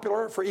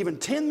unpopular for even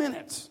 10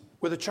 minutes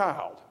with a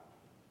child.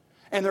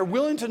 And they're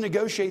willing to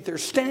negotiate their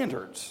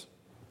standards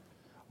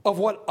of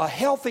what a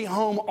healthy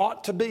home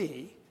ought to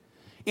be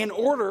in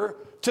order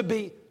to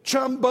be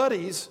chum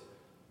buddies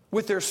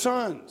with their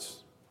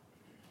sons.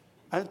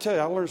 I tell you,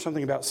 I learned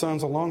something about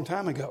sons a long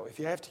time ago. If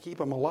you have to keep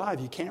them alive,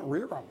 you can't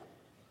rear them.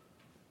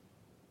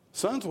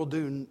 Sons will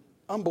do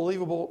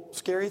unbelievable,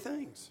 scary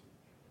things.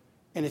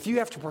 And if you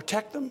have to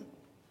protect them,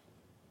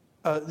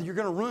 you're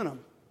going to ruin them.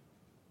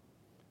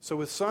 So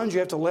with sons, you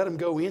have to let them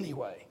go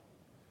anyway.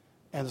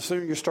 And the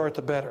sooner you start,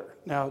 the better.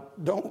 Now,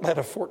 don't let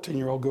a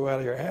 14-year-old go out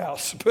of your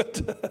house. But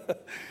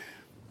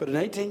an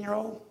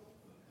 18-year-old,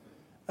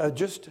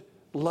 just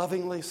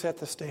lovingly set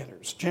the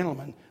standards.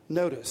 Gentlemen,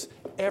 notice,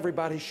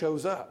 everybody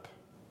shows up.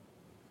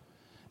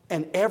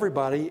 And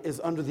everybody is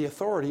under the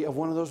authority of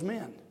one of those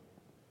men.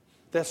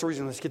 That's the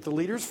reason. Let's get the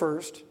leaders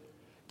first.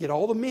 Get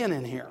all the men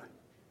in here.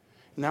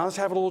 Now let's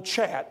have a little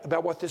chat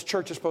about what this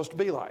church is supposed to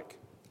be like.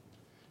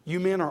 You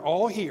men are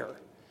all here.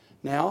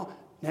 Now,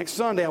 next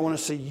Sunday, I want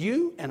to see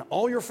you and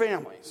all your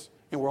families,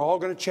 and we're all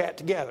going to chat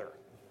together.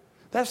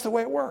 That's the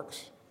way it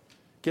works.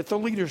 Get the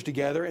leaders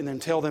together and then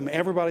tell them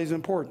everybody's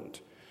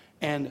important.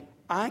 And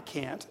I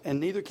can't,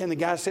 and neither can the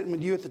guy sitting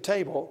with you at the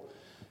table.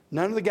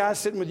 None of the guys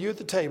sitting with you at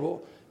the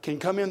table can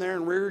come in there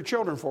and rear your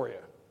children for you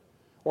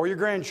or your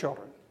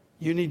grandchildren.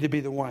 You need to be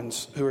the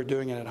ones who are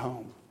doing it at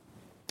home.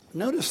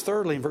 Notice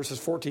thirdly in verses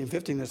 14 and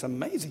 15, this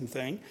amazing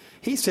thing.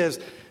 He says,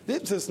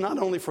 this is not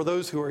only for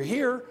those who are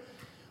here,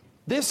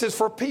 this is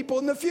for people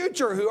in the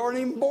future who aren't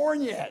even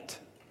born yet.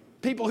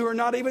 People who are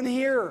not even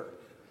here.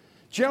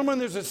 Gentlemen,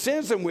 there's a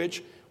sense in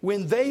which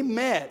when they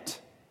met,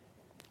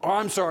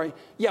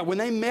 when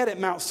they met at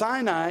Mount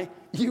Sinai,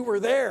 you were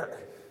there.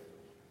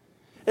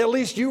 At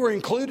least you were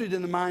included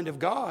in the mind of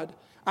God.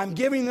 I'm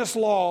giving this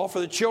law for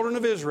the children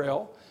of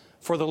Israel,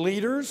 for the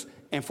leaders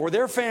and for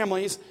their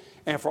families,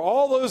 and for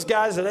all those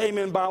guys at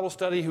Amen Bible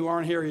Study who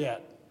aren't here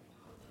yet.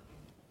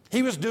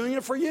 He was doing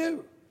it for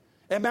you.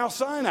 At Mount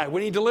Sinai,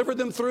 when he delivered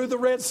them through the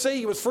Red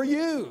Sea, it was for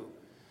you.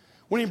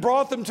 When he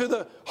brought them to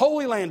the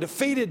Holy Land,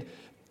 defeated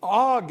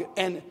Og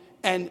and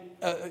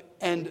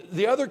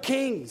the other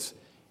kings,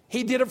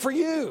 he did it for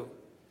you.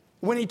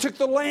 When he took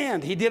the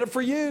land, he did it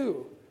for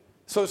you.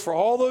 So it's for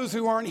all those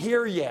who aren't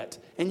here yet.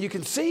 And you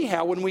can see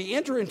how when we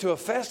enter into a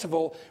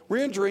festival,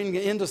 we're entering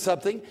into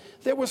something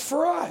that was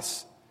for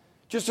us,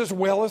 just as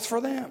well as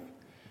for them.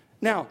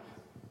 Now,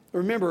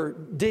 Remember,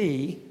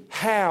 D,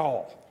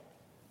 how?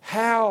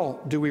 How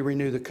do we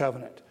renew the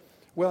covenant?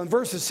 Well, in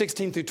verses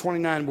 16 through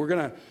 29, I'm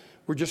going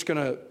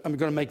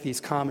to make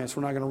these comments.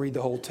 We're not going to read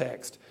the whole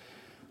text.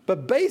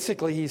 But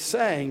basically, he's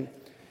saying,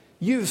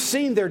 you've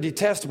seen their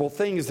detestable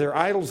things, their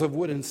idols of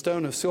wood and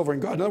stone, of silver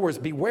and gold. In other words,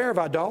 beware of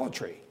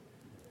idolatry.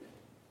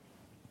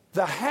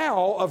 The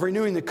how of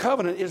renewing the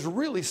covenant is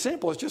really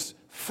simple. It's just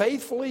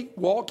faithfully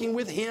walking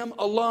with him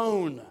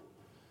alone,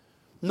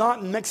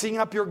 not mixing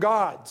up your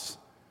gods.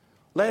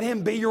 Let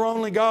him be your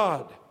only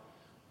God.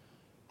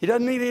 He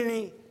doesn't need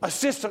any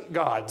assistant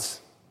gods.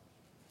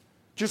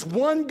 Just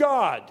one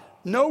God,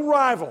 no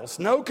rivals,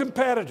 no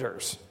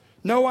competitors,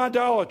 no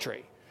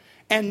idolatry.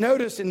 And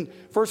notice in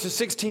verses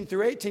 16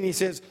 through 18, he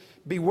says,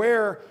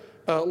 beware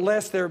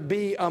lest there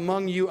be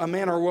among you a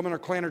man or a woman or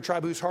clan or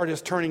tribe whose heart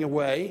is turning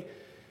away.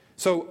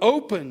 So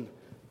open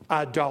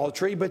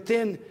idolatry. But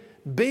then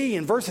B,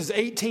 in verses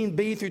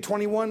 18b through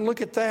 21,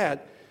 look at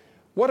that.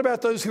 What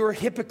about those who are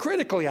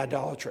hypocritically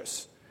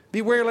idolatrous?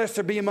 Beware lest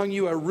there be among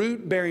you a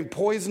root bearing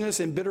poisonous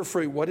and bitter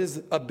fruit. What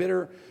is a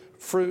bitter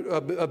fruit?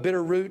 A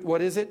bitter root,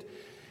 what is it?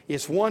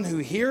 It's one who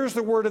hears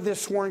the word of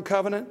this sworn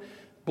covenant,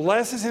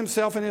 blesses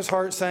himself in his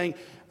heart, saying,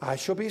 I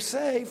shall be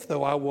safe,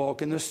 though I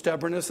walk in the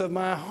stubbornness of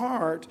my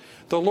heart.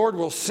 The Lord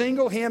will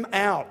single him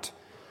out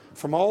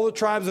from all the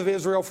tribes of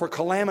Israel for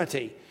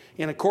calamity,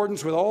 in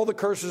accordance with all the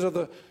curses of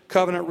the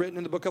covenant written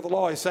in the book of the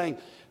law. He's saying,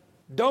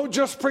 don't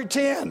just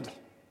pretend.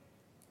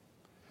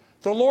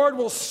 The Lord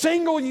will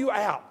single you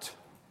out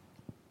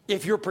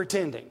if you're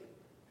pretending.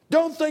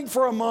 Don't think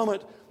for a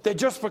moment that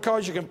just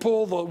because you can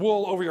pull the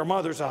wool over your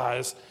mother's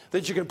eyes,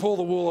 that you can pull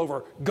the wool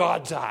over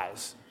God's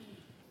eyes.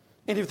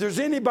 And if there's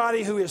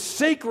anybody who is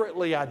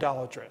secretly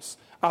idolatrous,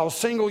 I'll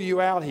single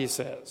you out, he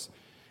says.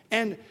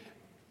 And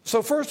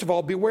so first of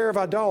all, beware of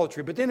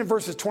idolatry. But then in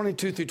verses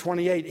 22 through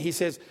 28, he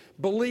says,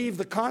 believe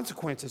the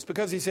consequences.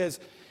 Because he says,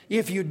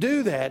 if you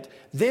do that,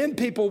 then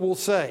people will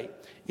say,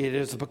 it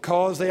is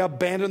because they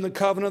abandoned the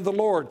covenant of the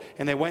Lord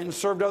and they went and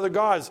served other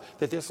gods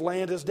that this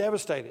land is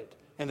devastated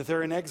and that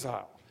they're in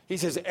exile. He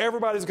says,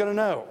 everybody's going to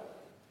know.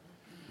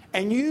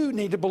 And you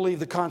need to believe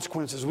the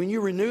consequences. When you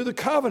renew the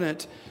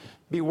covenant,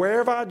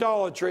 beware of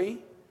idolatry.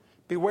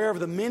 Beware of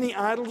the many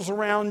idols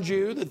around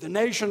you, that the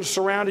nations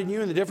surrounding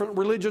you and the different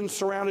religions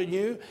surrounding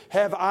you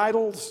have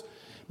idols.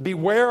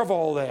 Beware of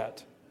all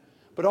that.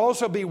 But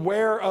also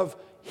beware of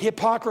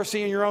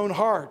hypocrisy in your own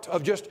heart,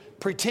 of just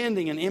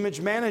pretending and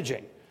image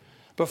managing.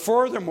 But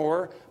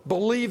furthermore,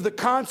 believe the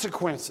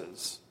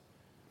consequences.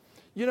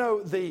 You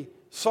know, the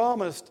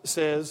psalmist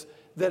says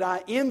that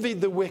I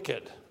envied the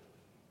wicked,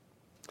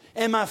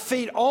 and my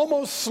feet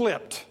almost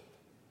slipped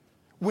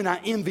when I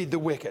envied the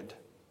wicked.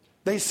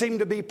 They seem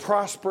to be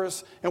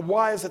prosperous. And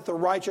why is it the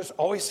righteous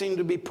always seem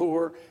to be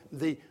poor?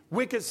 The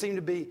wicked seem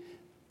to be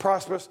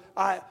prosperous.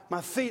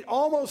 My feet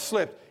almost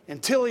slipped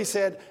until he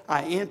said,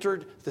 I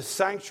entered the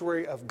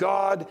sanctuary of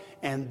God,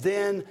 and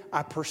then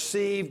I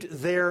perceived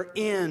their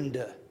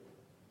end.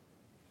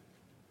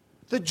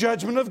 The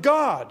judgment of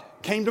God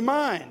came to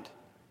mind.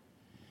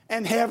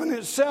 And heaven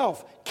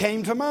itself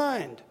came to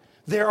mind.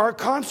 There are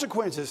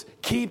consequences.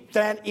 Keep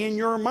that in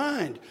your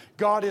mind.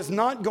 God is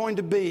not going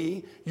to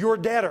be your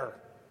debtor.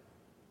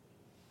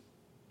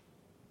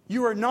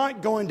 You are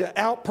not going to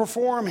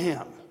outperform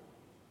him.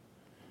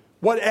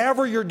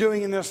 Whatever you're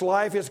doing in this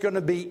life is going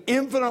to be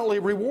infinitely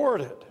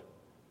rewarded.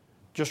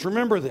 Just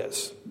remember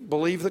this.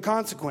 Believe the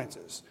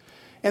consequences.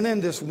 And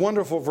then this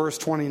wonderful verse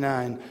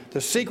 29.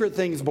 The secret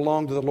things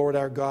belong to the Lord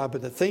our God,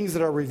 but the things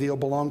that are revealed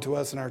belong to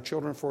us and our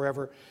children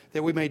forever,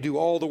 that we may do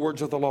all the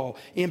words of the law.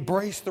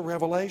 Embrace the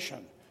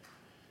revelation.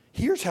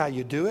 Here's how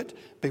you do it.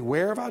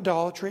 Beware of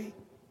idolatry.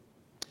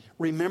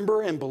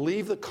 Remember and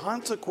believe the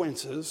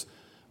consequences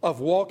of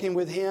walking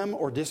with him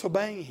or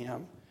disobeying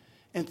him.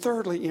 And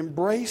thirdly,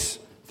 embrace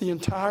the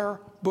entire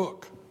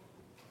book.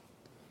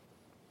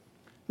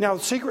 Now,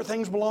 secret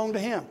things belong to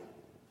him.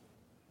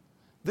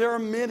 There are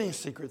many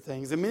secret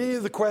things, and many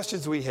of the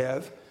questions we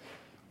have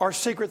are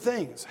secret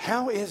things.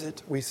 How is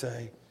it, we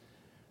say,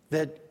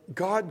 that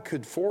God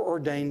could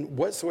foreordain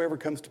whatsoever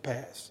comes to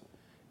pass,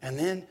 and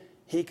then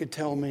he could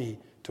tell me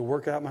to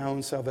work out my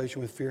own salvation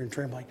with fear and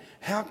trembling?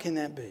 How can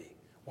that be?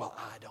 Well,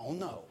 I don't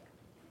know.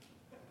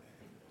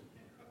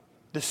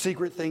 The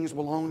secret things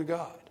belong to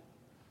God.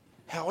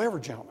 However,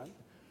 gentlemen,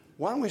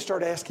 why don't we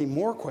start asking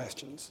more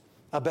questions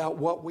about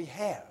what we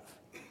have?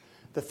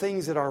 The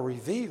things that are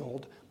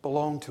revealed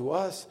belong to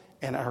us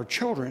and our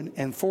children,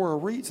 and for a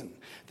reason,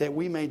 that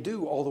we may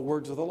do all the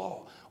words of the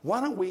law. Why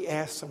don't we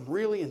ask some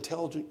really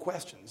intelligent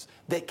questions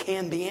that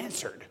can be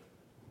answered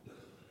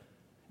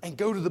and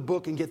go to the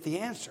book and get the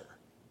answer?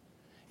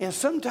 And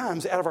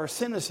sometimes out of our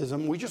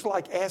cynicism, we just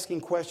like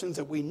asking questions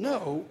that we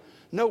know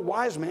no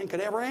wise man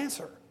could ever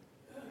answer.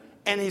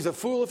 And he's a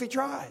fool if he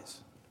tries.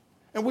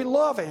 And we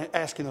love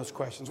asking those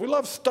questions. We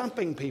love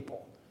stumping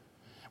people.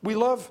 We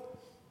love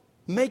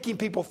making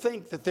people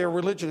think that their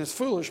religion is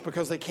foolish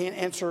because they can't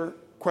answer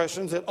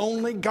questions that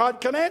only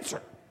God can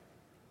answer.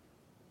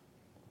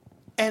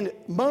 And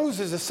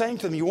Moses is saying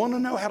to them, you want to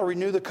know how to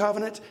renew the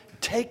covenant?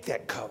 Take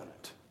that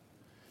covenant.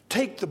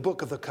 take the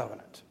book of the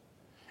covenant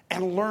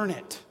and learn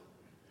it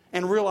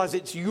and realize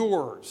it's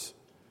yours,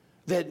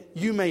 that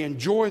you may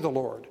enjoy the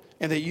Lord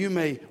and that you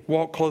may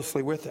walk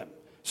closely with him.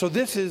 So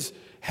this is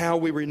how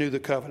we renew the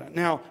covenant.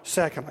 Now,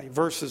 secondly,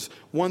 verses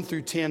 1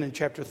 through 10 in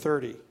chapter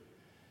 30.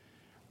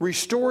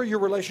 Restore your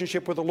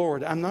relationship with the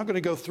Lord. I'm not going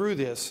to go through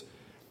this,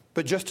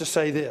 but just to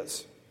say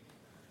this.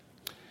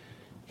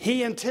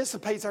 He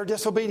anticipates our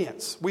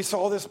disobedience. We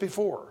saw this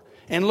before.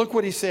 And look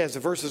what he says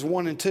in verses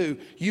 1 and 2.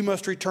 You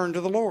must return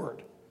to the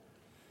Lord.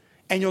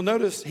 And you'll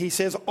notice he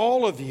says,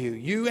 all of you,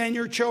 you and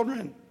your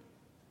children.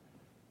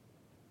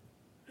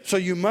 So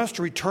you must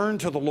return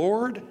to the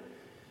Lord.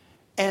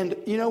 And,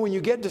 you know, when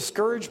you get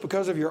discouraged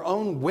because of your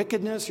own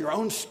wickedness, your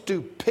own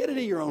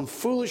stupidity, your own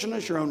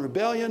foolishness, your own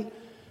rebellion,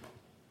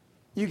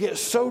 you get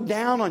so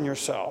down on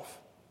yourself,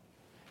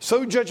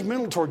 so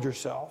judgmental toward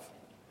yourself,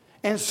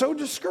 and so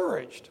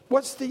discouraged.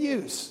 What's the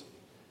use?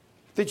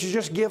 That you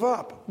just give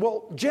up.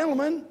 Well,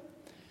 gentlemen,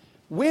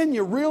 when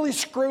you really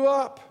screw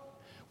up,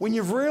 when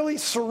you've really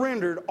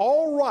surrendered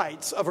all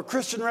rights of a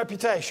Christian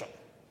reputation,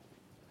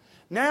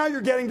 now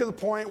you're getting to the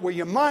point where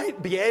you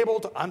might be able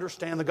to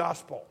understand the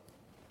gospel.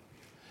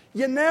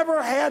 You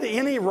never had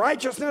any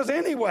righteousness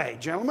anyway,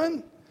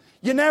 gentlemen.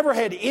 You never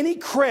had any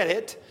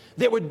credit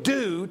that would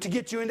do to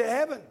get you into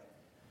heaven.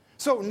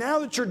 So now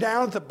that you're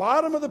down at the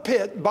bottom of the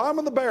pit, bottom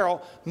of the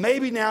barrel,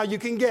 maybe now you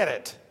can get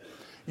it.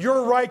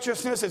 Your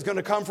righteousness is going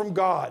to come from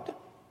God.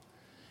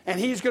 And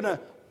he's going to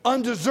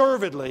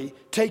undeservedly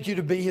take you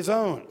to be his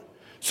own.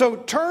 So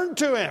turn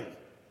to him.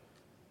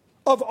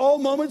 Of all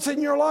moments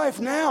in your life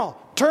now,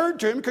 turn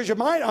to him because you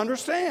might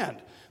understand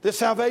that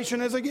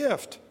salvation is a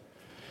gift.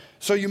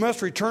 So you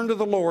must return to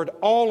the Lord,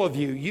 all of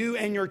you, you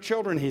and your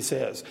children, he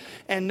says.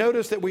 And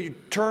notice that we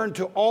turn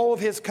to all of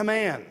his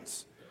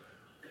commands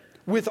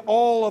with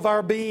all of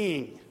our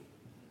being.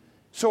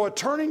 So a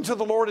turning to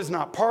the Lord is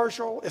not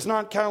partial. It's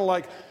not kind of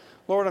like,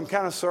 Lord, I'm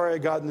kind of sorry I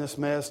got in this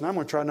mess, and I'm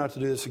going to try not to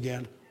do this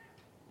again.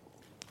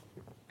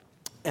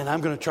 And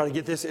I'm going to try to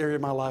get this area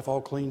of my life all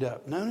cleaned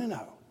up. No, no,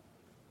 no.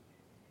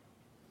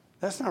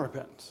 That's not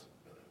repentance.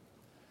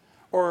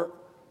 Or,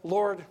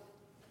 Lord,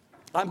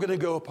 I'm going to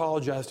go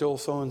apologize to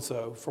old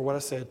so-and-so for what I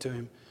said to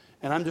him,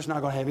 and I'm just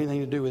not going to have anything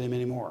to do with him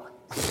anymore.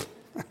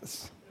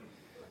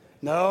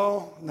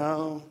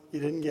 No, you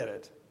didn't get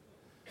it.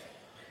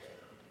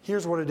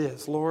 Here's what it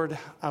is. Lord,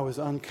 I was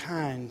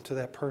unkind to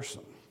that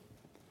person.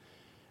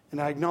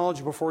 And I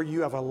acknowledge before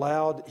you I've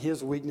allowed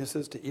his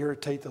weaknesses to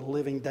irritate the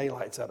living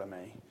daylights out of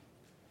me.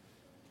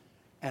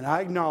 And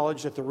I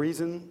acknowledge that the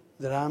reason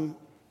that I'm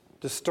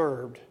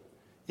disturbed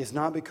is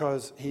not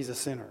because he's a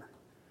sinner,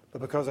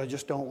 but because I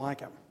just don't like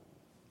him.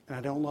 And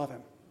I don't love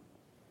him.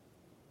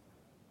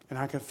 And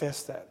I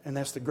confess that. And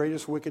that's the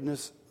greatest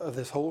wickedness of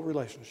this whole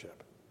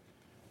relationship.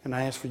 And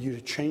I ask for you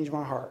to change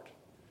my heart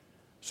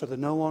so that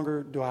no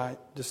longer do I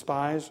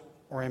despise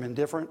or am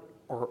indifferent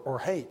or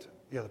hate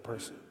the other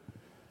person,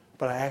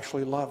 but I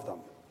actually love them.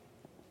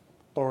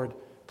 Lord,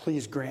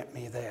 please grant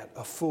me that,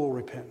 a full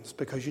repentance.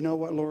 Because you know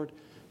what, Lord?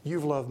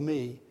 You've loved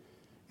me,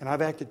 and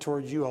I've acted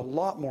toward you a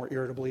lot more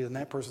irritably than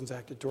that person's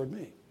acted toward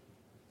me.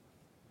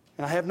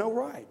 And I have no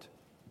right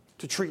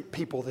to treat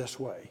people this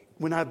way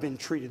when I've been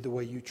treated the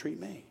way you treat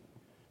me.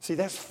 See,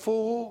 that's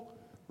full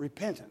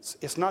repentance.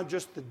 It's not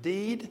just the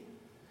deed.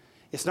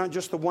 It's not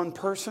just the one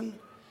person.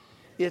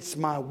 It's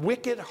my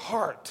wicked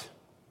heart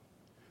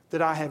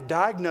that I have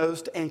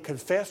diagnosed and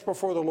confessed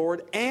before the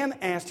Lord and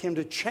asked him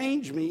to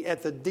change me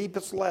at the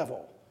deepest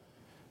level.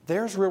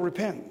 There's real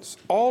repentance.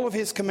 All of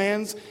his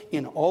commands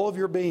in all of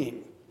your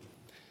being.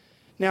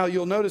 Now,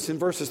 you'll notice in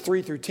verses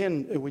 3 through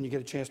 10, when you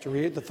get a chance to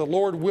read it, that the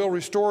Lord will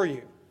restore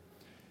you.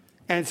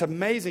 And it's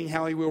amazing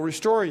how he will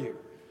restore you.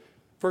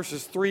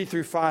 Verses 3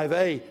 through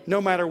 5a,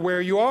 no matter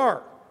where you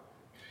are.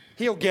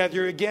 He'll gather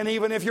you again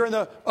even if you're in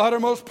the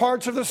uttermost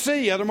parts of the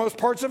sea, uttermost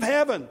parts of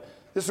heaven.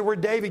 This is where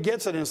David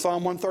gets it in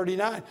Psalm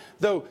 139.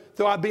 Though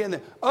I be in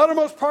the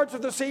uttermost parts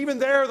of the sea, even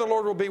there the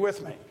Lord will be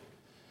with me.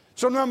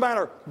 So no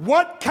matter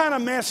what kind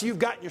of mess you've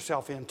gotten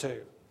yourself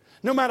into,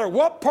 no matter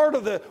what part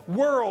of the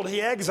world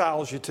he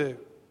exiles you to,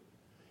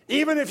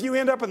 even if you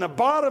end up in the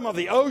bottom of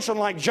the ocean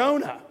like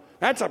Jonah,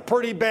 that's a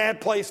pretty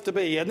bad place to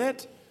be, isn't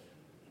it?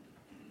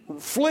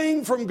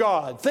 Fleeing from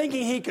God,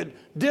 thinking he could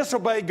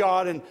disobey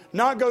God and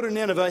not go to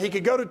Nineveh. He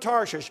could go to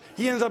Tarshish.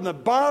 He ends up in the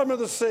bottom of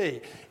the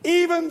sea.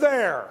 Even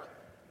there,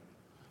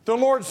 the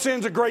Lord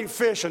sends a great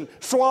fish and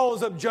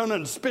swallows up Jonah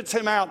and spits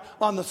him out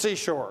on the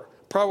seashore.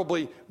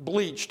 Probably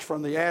bleached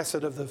from the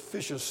acid of the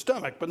fish's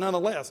stomach, but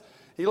nonetheless,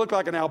 he looked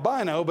like an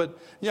albino, but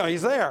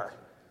he's there.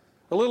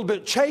 A little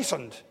bit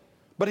chastened,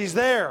 but he's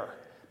there.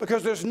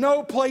 Because there's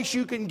no place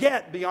you can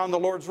get beyond the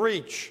Lord's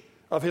reach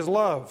of his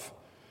love.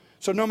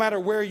 So no matter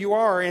where you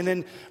are, and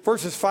then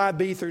verses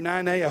 5b through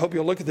 9a, I hope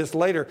you'll look at this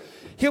later,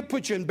 he'll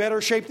put you in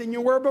better shape than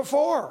you were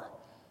before.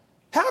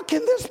 How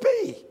can this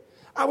be?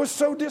 I was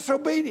so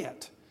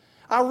disobedient.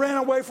 I ran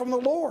away from the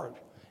Lord.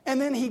 And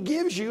then he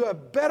gives you a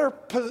better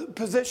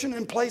position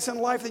and place in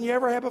life than you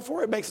ever had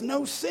before. It makes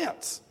no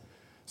sense.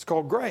 It's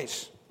called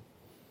grace.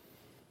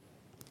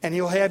 And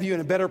he'll have you in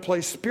a better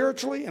place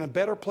spiritually and a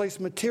better place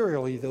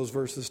materially, those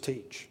verses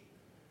teach.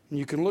 And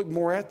you can look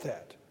more at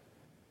that.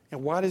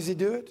 And why does he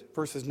do it?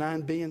 Verses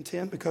 9b and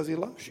 10, because he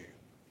loves you.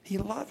 He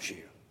loves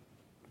you.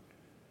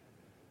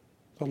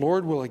 The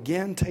Lord will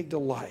again take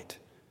delight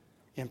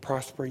in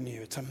prospering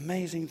you. It's an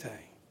amazing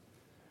thing.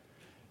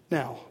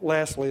 Now,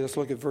 lastly, let's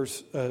look at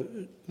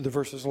the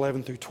verses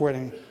 11 through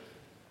 20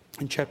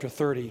 in chapter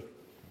 30.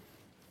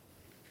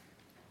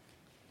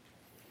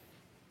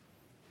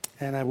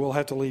 And I will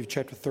have to leave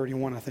chapter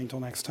 31, I think, till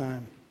next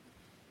time.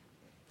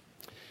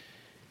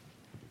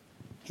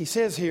 He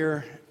says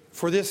here,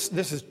 for this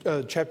is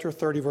chapter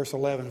 30, verse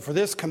 11. For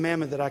this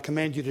commandment that I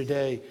command you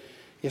today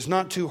is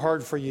not too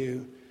hard for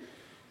you,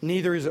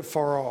 neither is it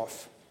far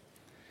off.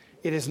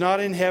 It is not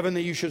in heaven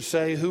that you should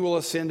say, who will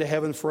ascend to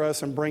heaven for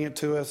us and bring it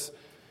to us,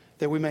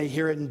 that we may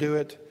hear it and do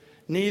it.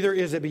 Neither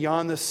is it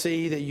beyond the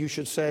sea that you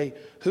should say,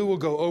 who will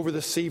go over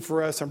the sea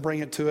for us and bring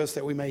it to us,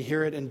 that we may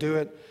hear it and do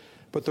it.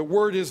 But the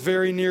word is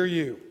very near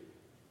you.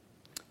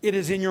 It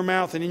is in your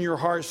mouth and in your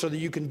heart so that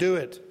you can do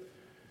it.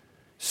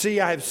 See,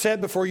 I have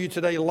set before you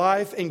today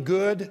life and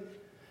good,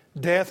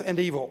 death and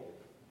evil.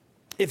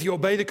 If you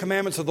obey the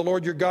commandments of the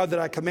Lord your God that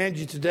I command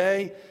you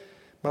today,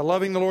 by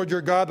loving the Lord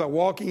your God, by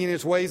walking in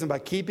his ways and by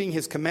keeping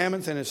his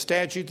commandments and his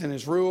statutes and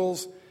his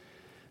rules,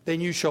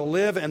 then you shall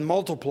live and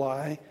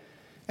multiply,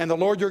 and the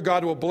Lord your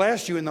God will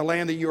bless you in the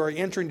land that you are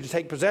entering to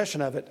take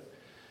possession of it.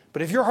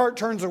 But if your heart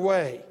turns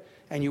away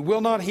and you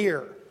will not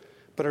hear,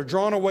 but are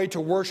drawn away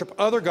to worship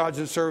other gods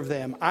and serve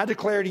them, I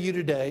declare to you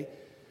today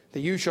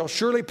that you shall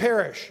surely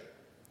perish.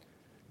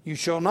 You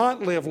shall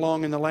not live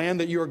long in the land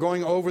that you are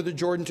going over the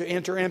Jordan to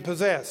enter and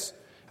possess.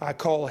 I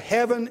call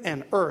heaven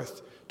and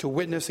earth to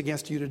witness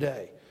against you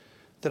today,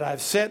 that I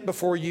have set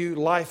before you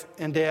life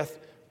and death,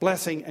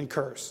 blessing and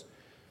curse.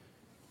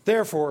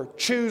 Therefore,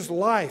 choose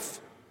life,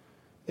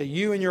 that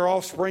you and your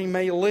offspring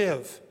may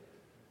live,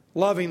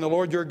 loving the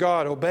Lord your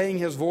God, obeying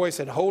his voice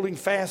and holding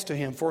fast to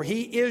him. For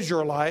he is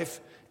your life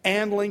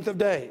and length of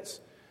days,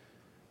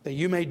 that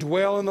you may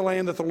dwell in the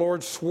land that the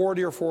Lord swore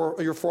to your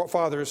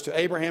fathers, to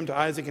Abraham, to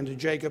Isaac, and to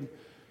Jacob,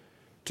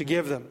 to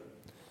give them.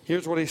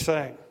 Here's what he's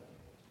saying.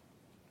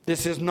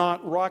 This is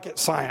not rocket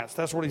science.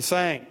 That's what he's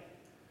saying.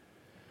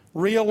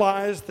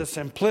 Realize the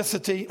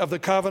simplicity of the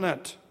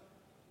covenant.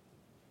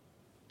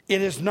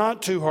 It is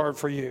not too hard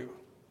for you.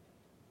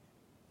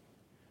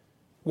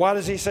 Why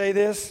does he say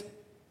this?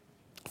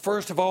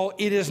 First of all,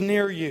 it is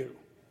near you.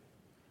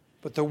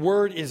 But the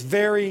word is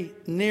very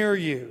near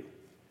you.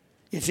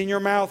 It's in your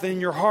mouth and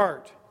in your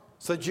heart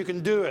so that you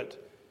can do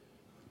it.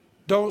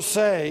 Don't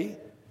say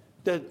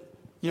that,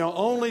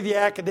 only the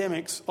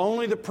academics,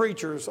 only the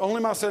preachers,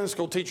 only my Sunday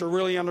school teacher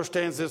really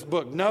understands this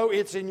book. No,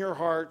 it's in your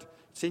heart.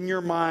 It's in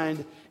your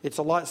mind. It's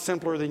a lot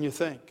simpler than you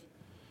think.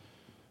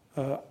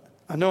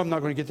 I know I'm not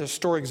going to get this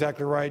story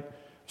exactly right.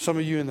 Some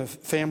of you in the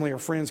family or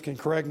friends can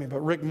correct me, but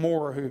Rick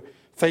Moore, who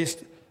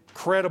faced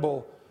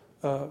credible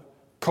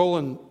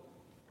colon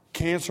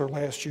cancer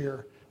last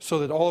year, so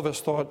that all of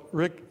us thought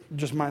Rick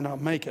just might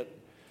not make it.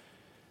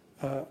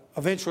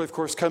 Eventually, of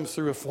course, comes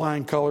through with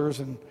flying colors,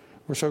 and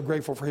we're so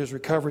grateful for his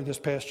recovery this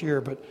past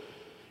year. But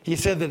he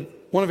said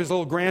that one of his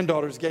little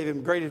granddaughters gave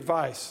him great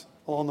advice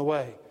along the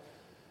way.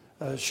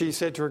 She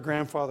said to her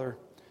grandfather,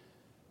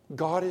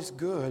 God is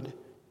good,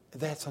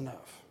 that's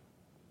enough.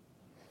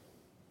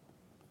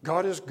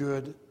 God is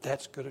good,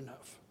 that's good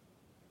enough.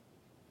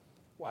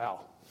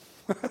 Wow.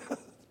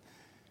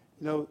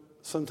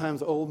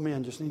 Sometimes old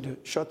men just need to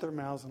shut their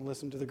mouths and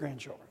listen to the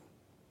grandchildren.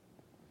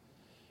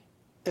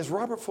 As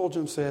Robert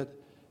Fulghum said,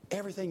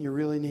 everything you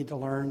really need to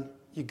learn,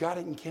 you got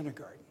it in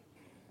kindergarten.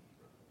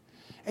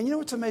 And you know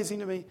what's amazing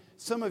to me?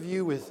 Some of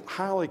you with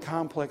highly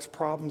complex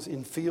problems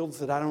in fields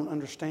that I don't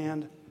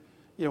understand,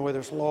 whether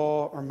it's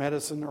law or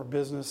medicine or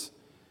business,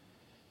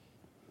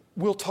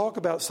 we'll talk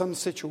about some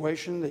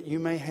situation that you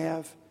may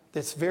have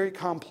that's very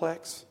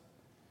complex.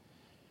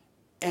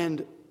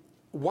 And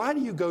why do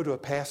you go to a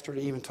pastor to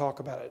even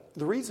talk about it?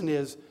 The reason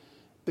is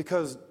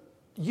because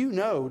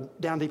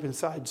down deep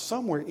inside,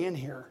 somewhere in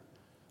here,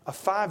 a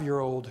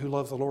 5-year-old who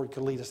loves the Lord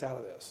could lead us out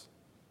of this.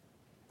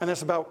 And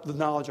that's about the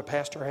knowledge a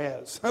pastor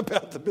has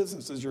about the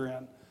businesses you're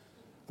in,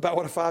 about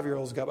what a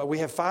 5-year-old's got. But we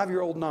have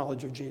 5-year-old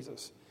knowledge of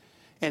Jesus.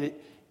 And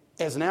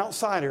as an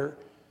outsider,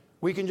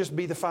 we can just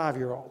be the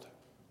 5-year-old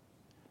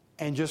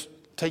and just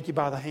take you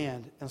by the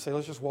hand and say,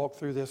 let's just walk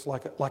through this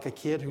like a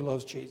kid who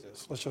loves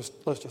Jesus. Let's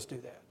just do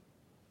that.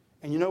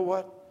 And you know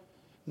what?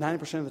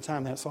 90% of the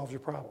time that solves your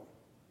problem.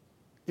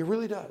 It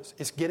really does.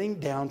 It's getting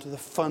down to the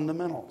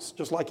fundamentals.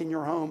 Just like in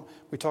your home,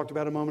 we talked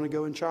about a moment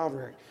ago in child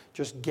rearing.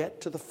 Just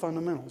get to the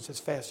fundamentals as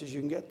fast as you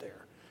can get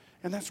there.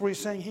 And that's what he's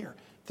saying here.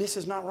 This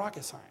is not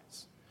rocket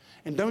science.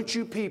 And don't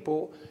you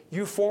people,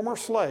 you former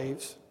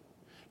slaves,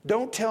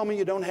 don't tell me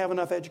you don't have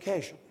enough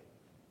education.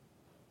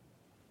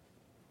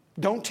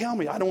 Don't tell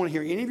me, I don't want to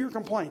hear any of your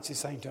complaints, he's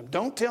saying to them.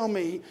 Don't tell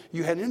me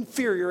you had an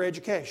inferior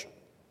education.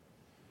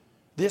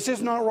 This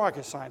is not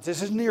rocket science.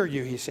 This is near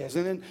you, he says.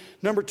 And then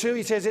number 2,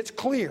 he says it's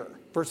clear.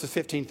 verses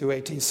 15 through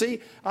 18.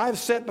 See, I've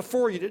set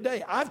before you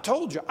today. I've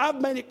told you.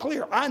 I've made it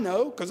clear. I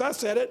know because I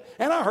said it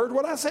and I heard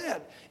what I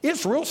said.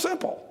 It's real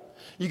simple.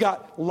 You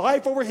got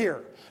life over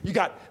here. You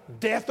got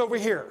death over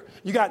here.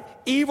 You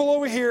got evil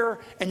over here,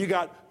 and you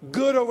got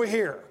good over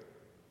here.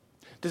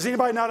 Does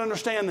anybody not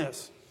understand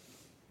this?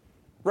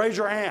 Raise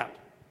your hand.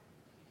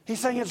 He's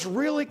saying it's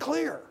really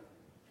clear.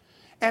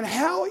 And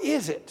how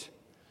is it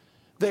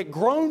that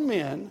grown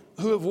men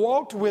who have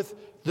walked with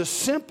the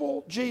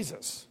simple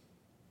Jesus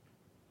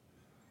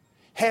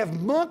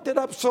have mucked it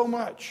up so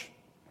much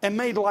and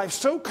made life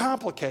so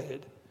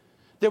complicated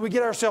that we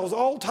get ourselves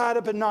all tied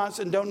up in knots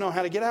and don't know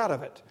how to get out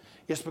of it?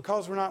 It's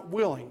because we're not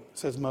willing,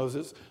 says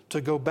Moses,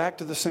 to go back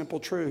to the simple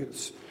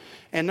truths.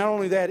 And not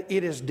only that,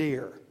 it is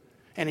dear.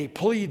 And he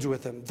pleads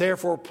with them,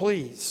 therefore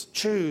please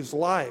choose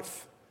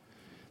life,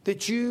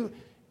 that you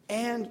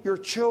and your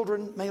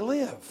children may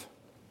live.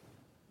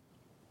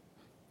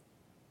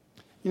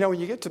 You know, when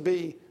you get to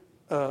be,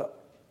 have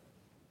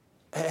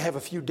a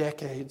few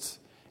decades,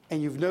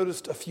 and you've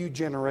noticed a few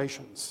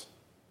generations,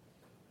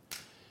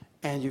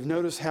 and you've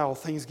noticed how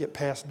things get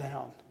passed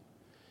down,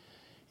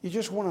 you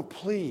just want to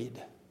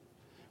plead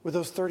with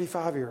those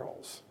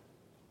 35-year-olds.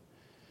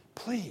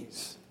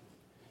 Please,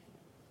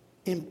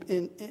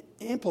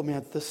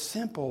 implement the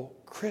simple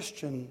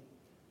Christian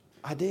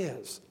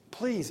ideas.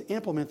 Please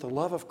implement the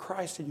love of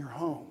Christ in your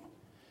home.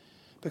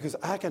 Because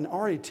I can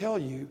already tell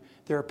you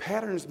there are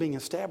patterns being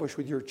established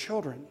with your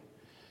children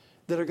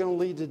that are going to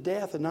lead to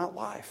death and not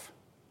life.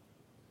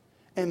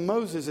 And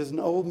Moses is an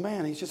old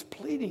man. He's just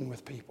pleading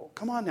with people.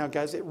 Come on now,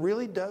 guys. It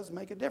really does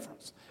make a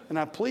difference. And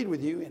I plead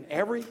with you in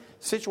every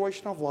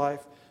situation of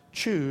life,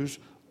 choose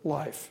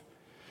life.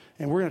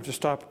 And we're going to have to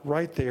stop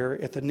right there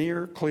at the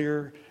near,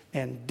 clear,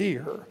 and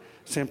dear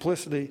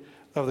simplicity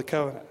of the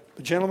covenant.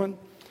 But gentlemen,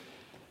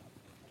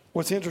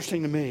 what's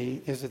interesting to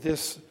me is that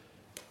this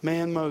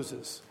man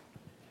Moses,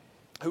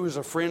 who is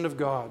a friend of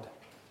God,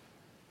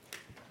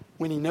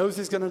 when he knows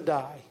he's going to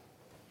die,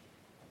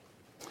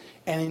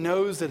 and he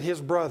knows that his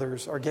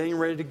brothers are getting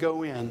ready to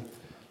go in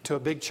to a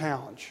big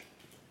challenge,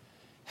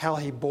 how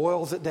he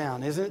boils it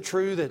down. Isn't it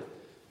true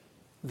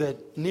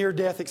that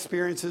near-death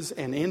experiences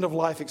and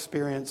end-of-life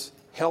experience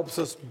helps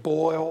us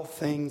boil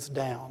things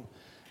down?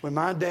 When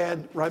my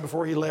dad, right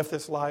before he left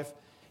this life,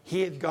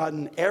 he had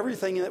gotten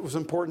everything that was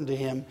important to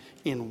him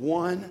in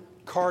one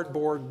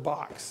cardboard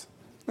box.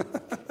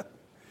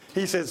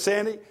 He said,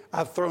 Sandy,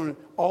 I've thrown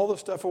all the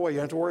stuff away. You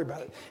don't have to worry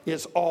about it.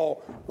 It's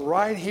all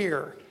right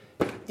here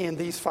in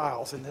these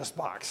files in this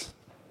box.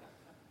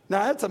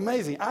 Now, that's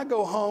amazing. I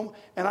go home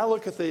and I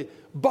look at the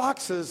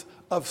boxes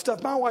of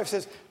stuff. My wife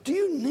says, do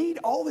you need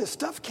all this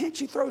stuff? Can't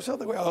you throw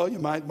something away? Oh, you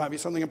might be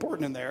something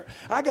important in there.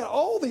 I got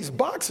all these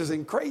boxes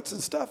and crates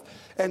and stuff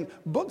and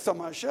books on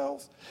my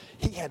shelves.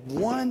 He had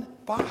one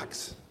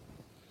box.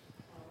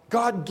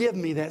 God give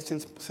me that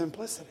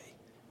simplicity.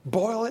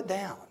 Boil it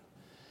down.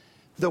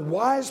 The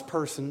wise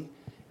person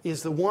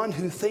is the one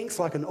who thinks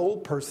like an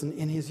old person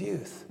in his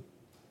youth.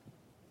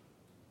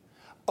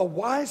 A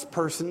wise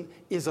person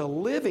is a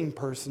living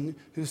person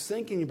who's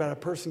thinking about a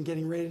person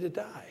getting ready to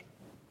die.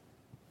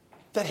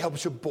 That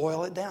helps you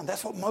boil it down.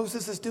 That's what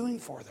Moses is doing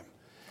for them.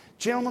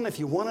 Gentlemen, if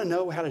you want to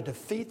know how to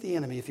defeat the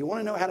enemy, if you want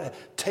to know how to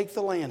take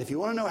the land, if you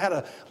want to know how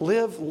to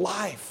live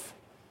life,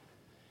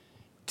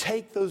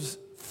 take those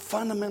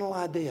fundamental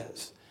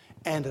ideas,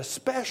 and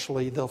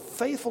especially the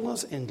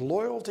faithfulness and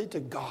loyalty to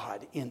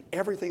God in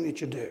everything that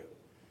you do.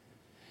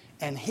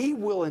 And he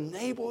will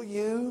enable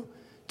you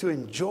to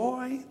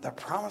enjoy the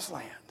promised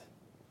land.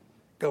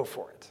 Go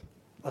for it.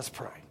 Let's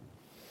pray.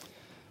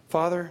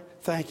 Father,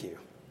 thank you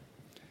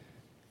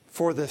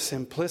for the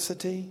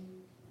simplicity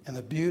and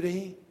the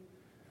beauty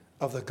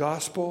of the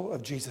gospel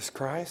of Jesus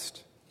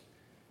Christ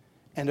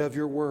and of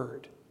your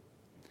word.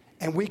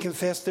 And we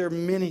confess there are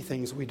many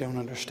things we don't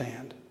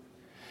understand.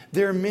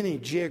 There are many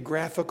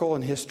geographical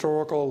and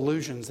historical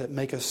allusions that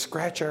make us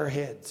scratch our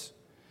heads.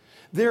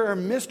 There are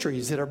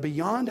mysteries that are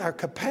beyond our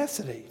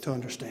capacity to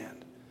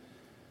understand.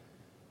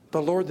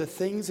 But Lord, the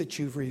things that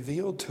you've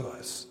revealed to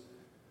us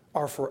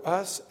are for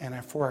us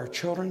and for our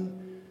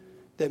children,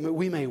 that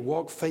we may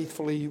walk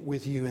faithfully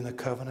with you in the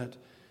covenant.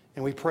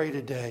 And we pray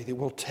today that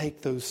we'll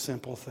take those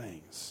simple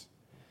things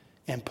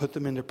and put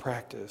them into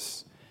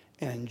practice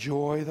and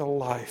enjoy the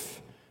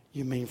life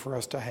you mean for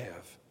us to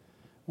have.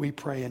 We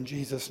pray in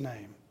Jesus'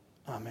 name.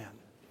 Amen.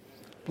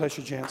 Bless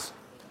you, gents.